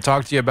 and I want to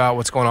talk to you about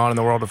what's going on in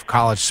the world of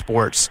college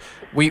sports.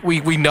 We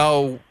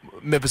know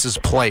Memphis's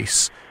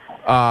place,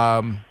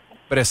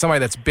 but as somebody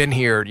that's been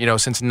here,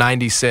 since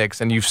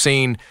 '96, and you've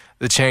seen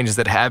the changes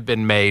that have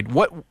been made,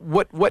 what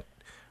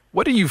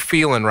are you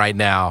feeling right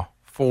now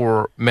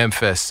for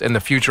Memphis and the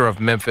future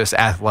of Memphis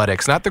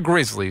athletics? Not the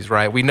Grizzlies,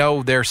 right? We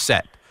know they're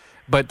set.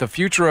 But the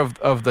future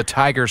of the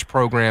Tigers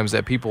programs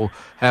that people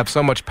have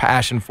so much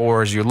passion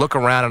for, as you look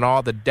around and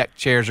all the deck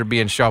chairs are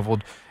being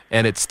shuffled,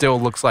 and it still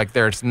looks like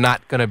there's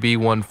not going to be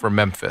one for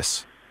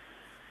Memphis.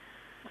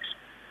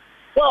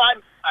 Well,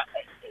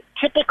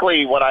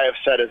 typically what I have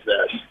said is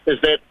this,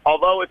 is that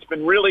although it's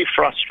been really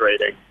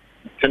frustrating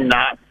to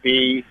not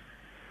be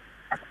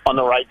on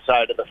the right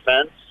side of the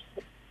fence,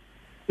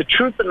 the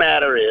truth of the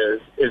matter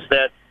is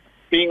that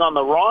being on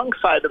the wrong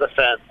side of the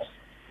fence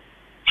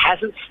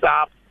hasn't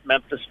stopped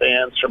Memphis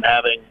fans from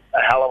having a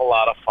hell of a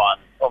lot of fun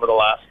over the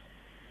last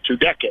 2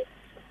 decades,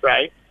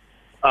 right?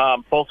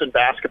 Both in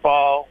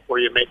basketball, where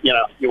you went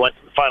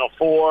to the Final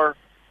Four,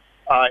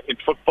 in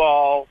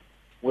football,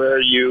 where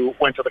you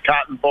went to the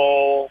Cotton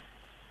Bowl,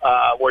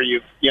 where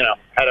you've,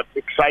 had an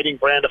exciting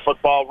brand of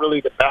football,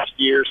 really the best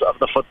years of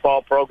the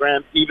football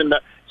program.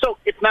 So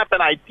it's not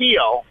been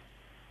ideal,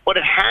 but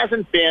it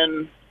hasn't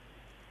been,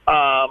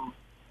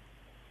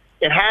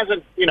 it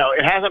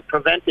hasn't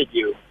prevented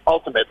you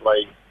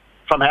ultimately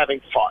from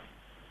having fun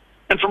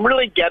and from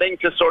really getting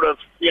to sort of,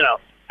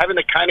 having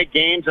the kind of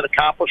gains and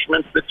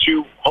accomplishments that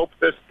you hope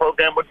this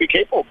program would be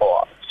capable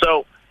of.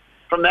 So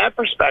from that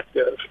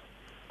perspective,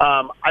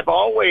 I've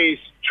always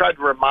tried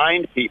to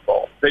remind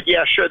people that,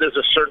 yeah, sure, there's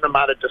a certain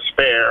amount of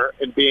despair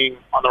in being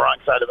on the wrong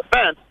side of the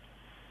fence.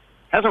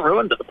 Hasn't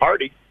ruined the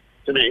party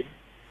to me.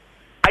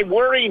 I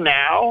worry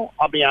now,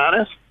 I'll be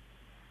honest,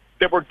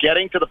 that we're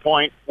getting to the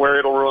point where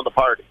it'll ruin the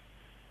party.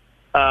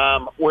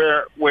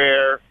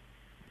 Where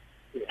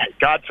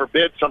God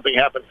forbid something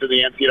happens to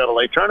the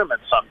NCAA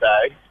tournament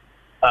someday.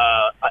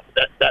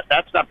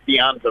 That's not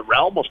beyond the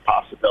realm of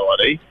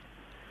possibility.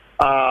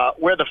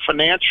 Where the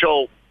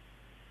financial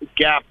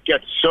gap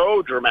gets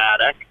so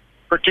dramatic,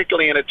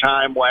 particularly in a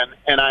time when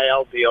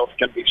NIL deals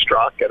can be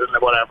struck and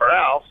whatever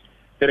else,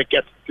 that it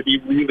gets to be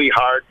really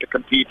hard to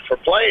compete for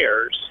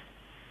players,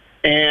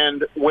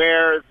 and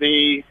where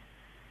the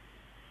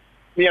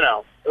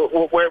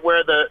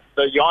where the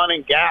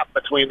yawning gap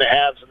between the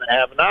haves and the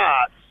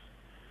have-nots,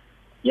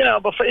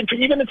 but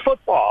even in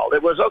football,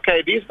 it was,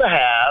 okay, these are the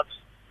haves,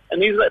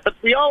 and these are but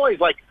we always,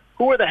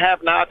 who are the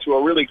have-nots who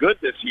are really good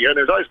this year? And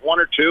there's always one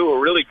or two who are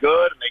really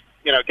good, and they,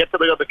 get to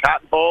the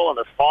Cotton Bowl, and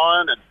they're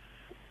fun,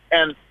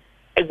 and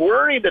I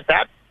worry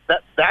that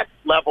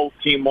level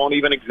team won't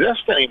even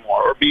exist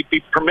anymore or be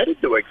permitted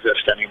to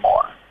exist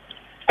anymore.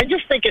 I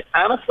just think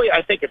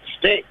I think it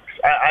stinks.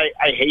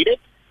 I hate it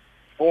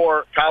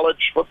for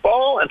college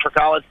football and for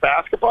college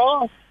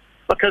basketball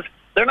because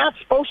they're not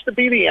supposed to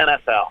be the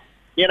NFL.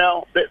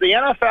 The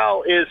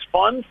NFL is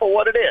fun for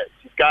what it is.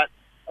 You've got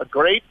a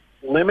great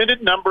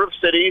limited number of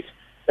cities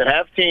that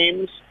have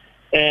teams,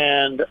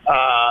 and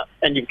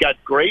you've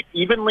got great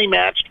evenly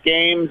matched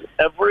games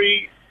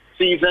every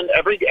season,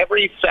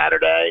 every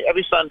Saturday,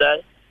 every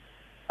Sunday.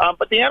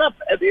 But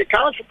the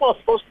college football is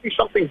supposed to be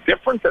something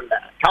different than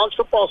that. College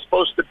football is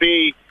supposed to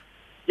be,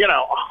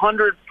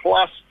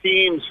 100-plus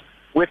teams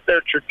with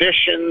their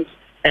traditions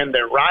and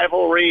their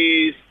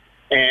rivalries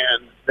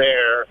and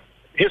their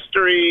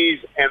histories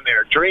and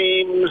their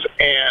dreams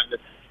and,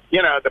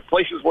 the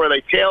places where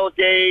they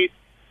tailgate.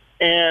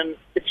 And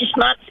it's just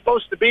not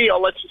supposed to be,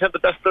 let's just have the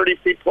best 30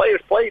 teams play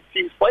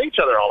each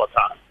other all the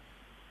time.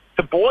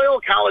 To boil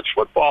college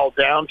football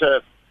down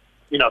to,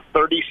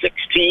 36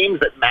 teams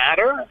that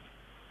matter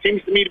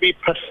seems to me to be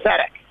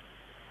pathetic.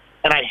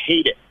 And I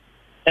hate it.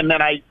 And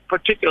then I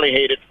particularly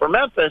hate it for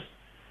Memphis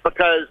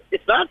because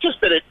it's not just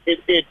that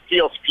it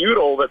feels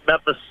futile that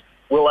Memphis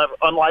will ever,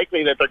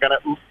 unlikely that they're going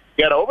to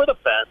get over the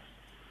fence.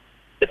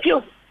 It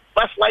feels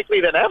less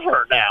likely than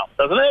ever now,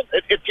 doesn't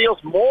it? It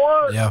feels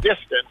more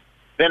distant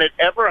than it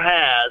ever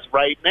has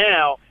right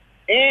now,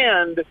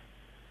 and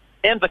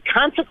the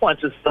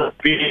consequences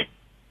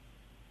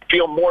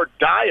feel more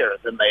dire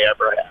than they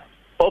ever have.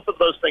 Both of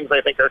those things,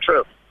 I think, are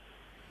true.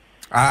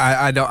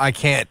 I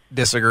can't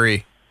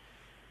disagree.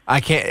 I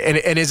can't.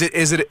 And is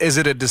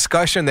it a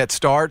discussion that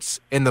starts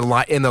in the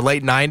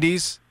late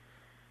 90s?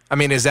 I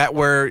mean, is that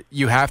where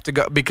you have to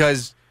go?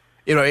 Because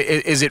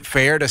is it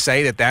fair to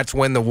say that that's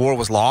when the war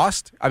was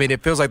lost? I mean,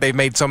 it feels like they've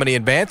made so many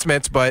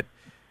advancements, but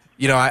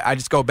I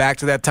just go back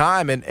to that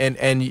time,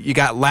 and you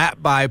got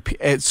lapped by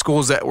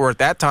schools that were at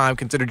that time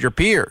considered your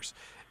peers.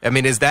 I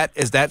mean, is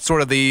that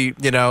sort of the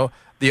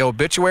the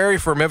obituary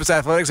for Memphis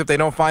athletics if they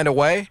don't find a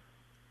way?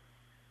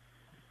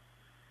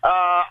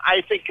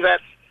 I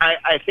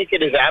think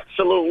it is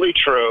absolutely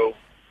true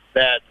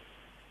that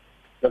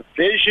the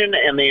vision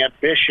and the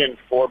ambition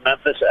for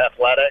Memphis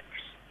athletics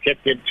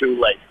kicked in too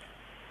late.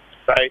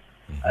 Right?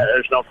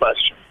 There's no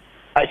question.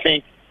 I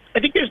think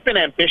there's been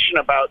ambition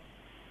about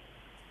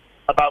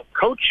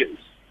coaches,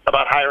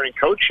 about hiring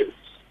coaches.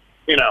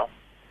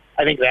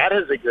 I think that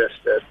has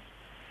existed.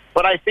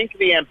 But I think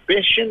the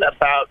ambition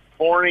about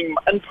pouring,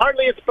 and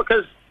partly it's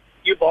because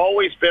you've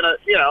always been a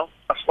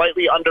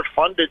slightly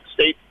underfunded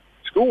state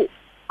school,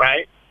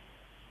 right?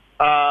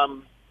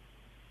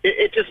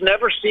 It just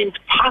never seemed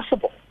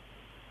possible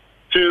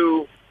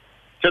to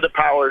the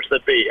powers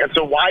that be. And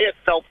so why it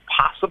felt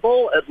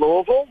possible at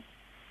Louisville,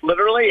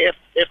 literally,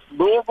 if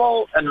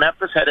Louisville and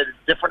Memphis had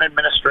different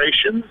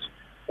administrations,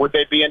 would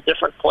they be in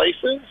different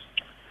places?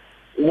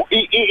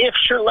 If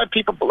sure, let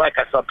people, like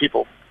I saw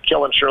people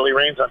killing Shirley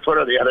Raines on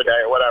Twitter the other day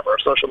or whatever, or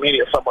social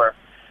media somewhere.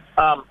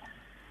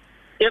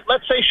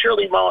 Let's say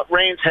Shirley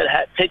Raines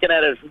had taken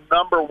that as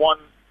number one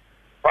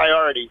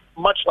priority,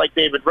 much like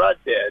David Rudd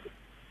did,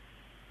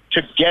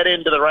 to get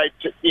into the right.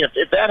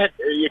 If that had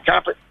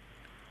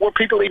were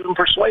people even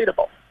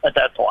persuadable at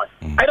that point?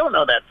 I don't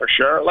know that for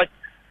sure.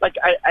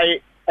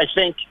 I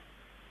think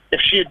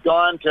if she had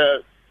gone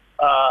to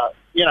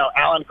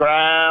Alan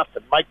Graff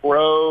and Mike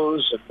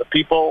Rose and the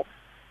people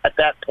at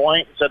that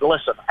point and said,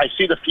 listen, I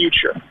see the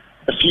future.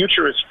 The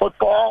future is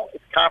football.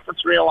 It's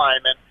conference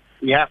realignment.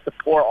 We have to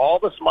pour all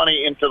this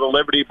money into the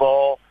Liberty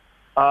Bowl.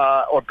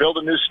 or build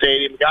a new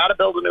stadium. We got to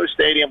build a new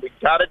stadium. We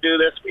got to do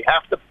this. We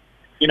have to,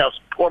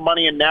 pour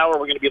money in now or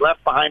we're going to be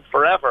left behind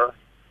forever.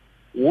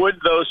 Would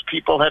those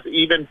people have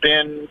even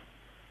been,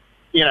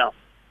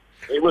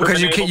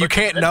 because you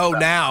can't know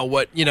now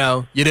what you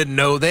didn't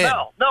know then.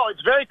 No,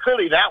 it's very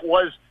clearly that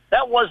was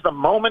the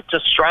moment to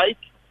strike,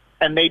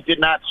 and they did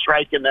not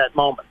strike in that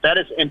moment. That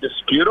is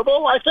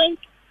indisputable, I think.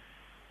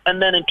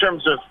 And then in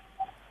terms of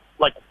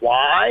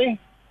why,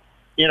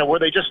 were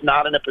they just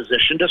not in a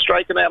position to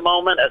strike in that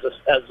moment as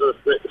a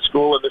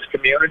school in this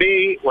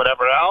community,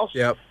 whatever else?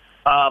 Yep.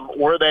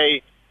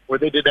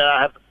 Did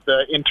not have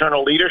the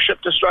internal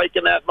leadership to strike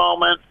in that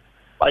moment?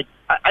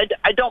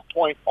 I don't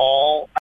point all.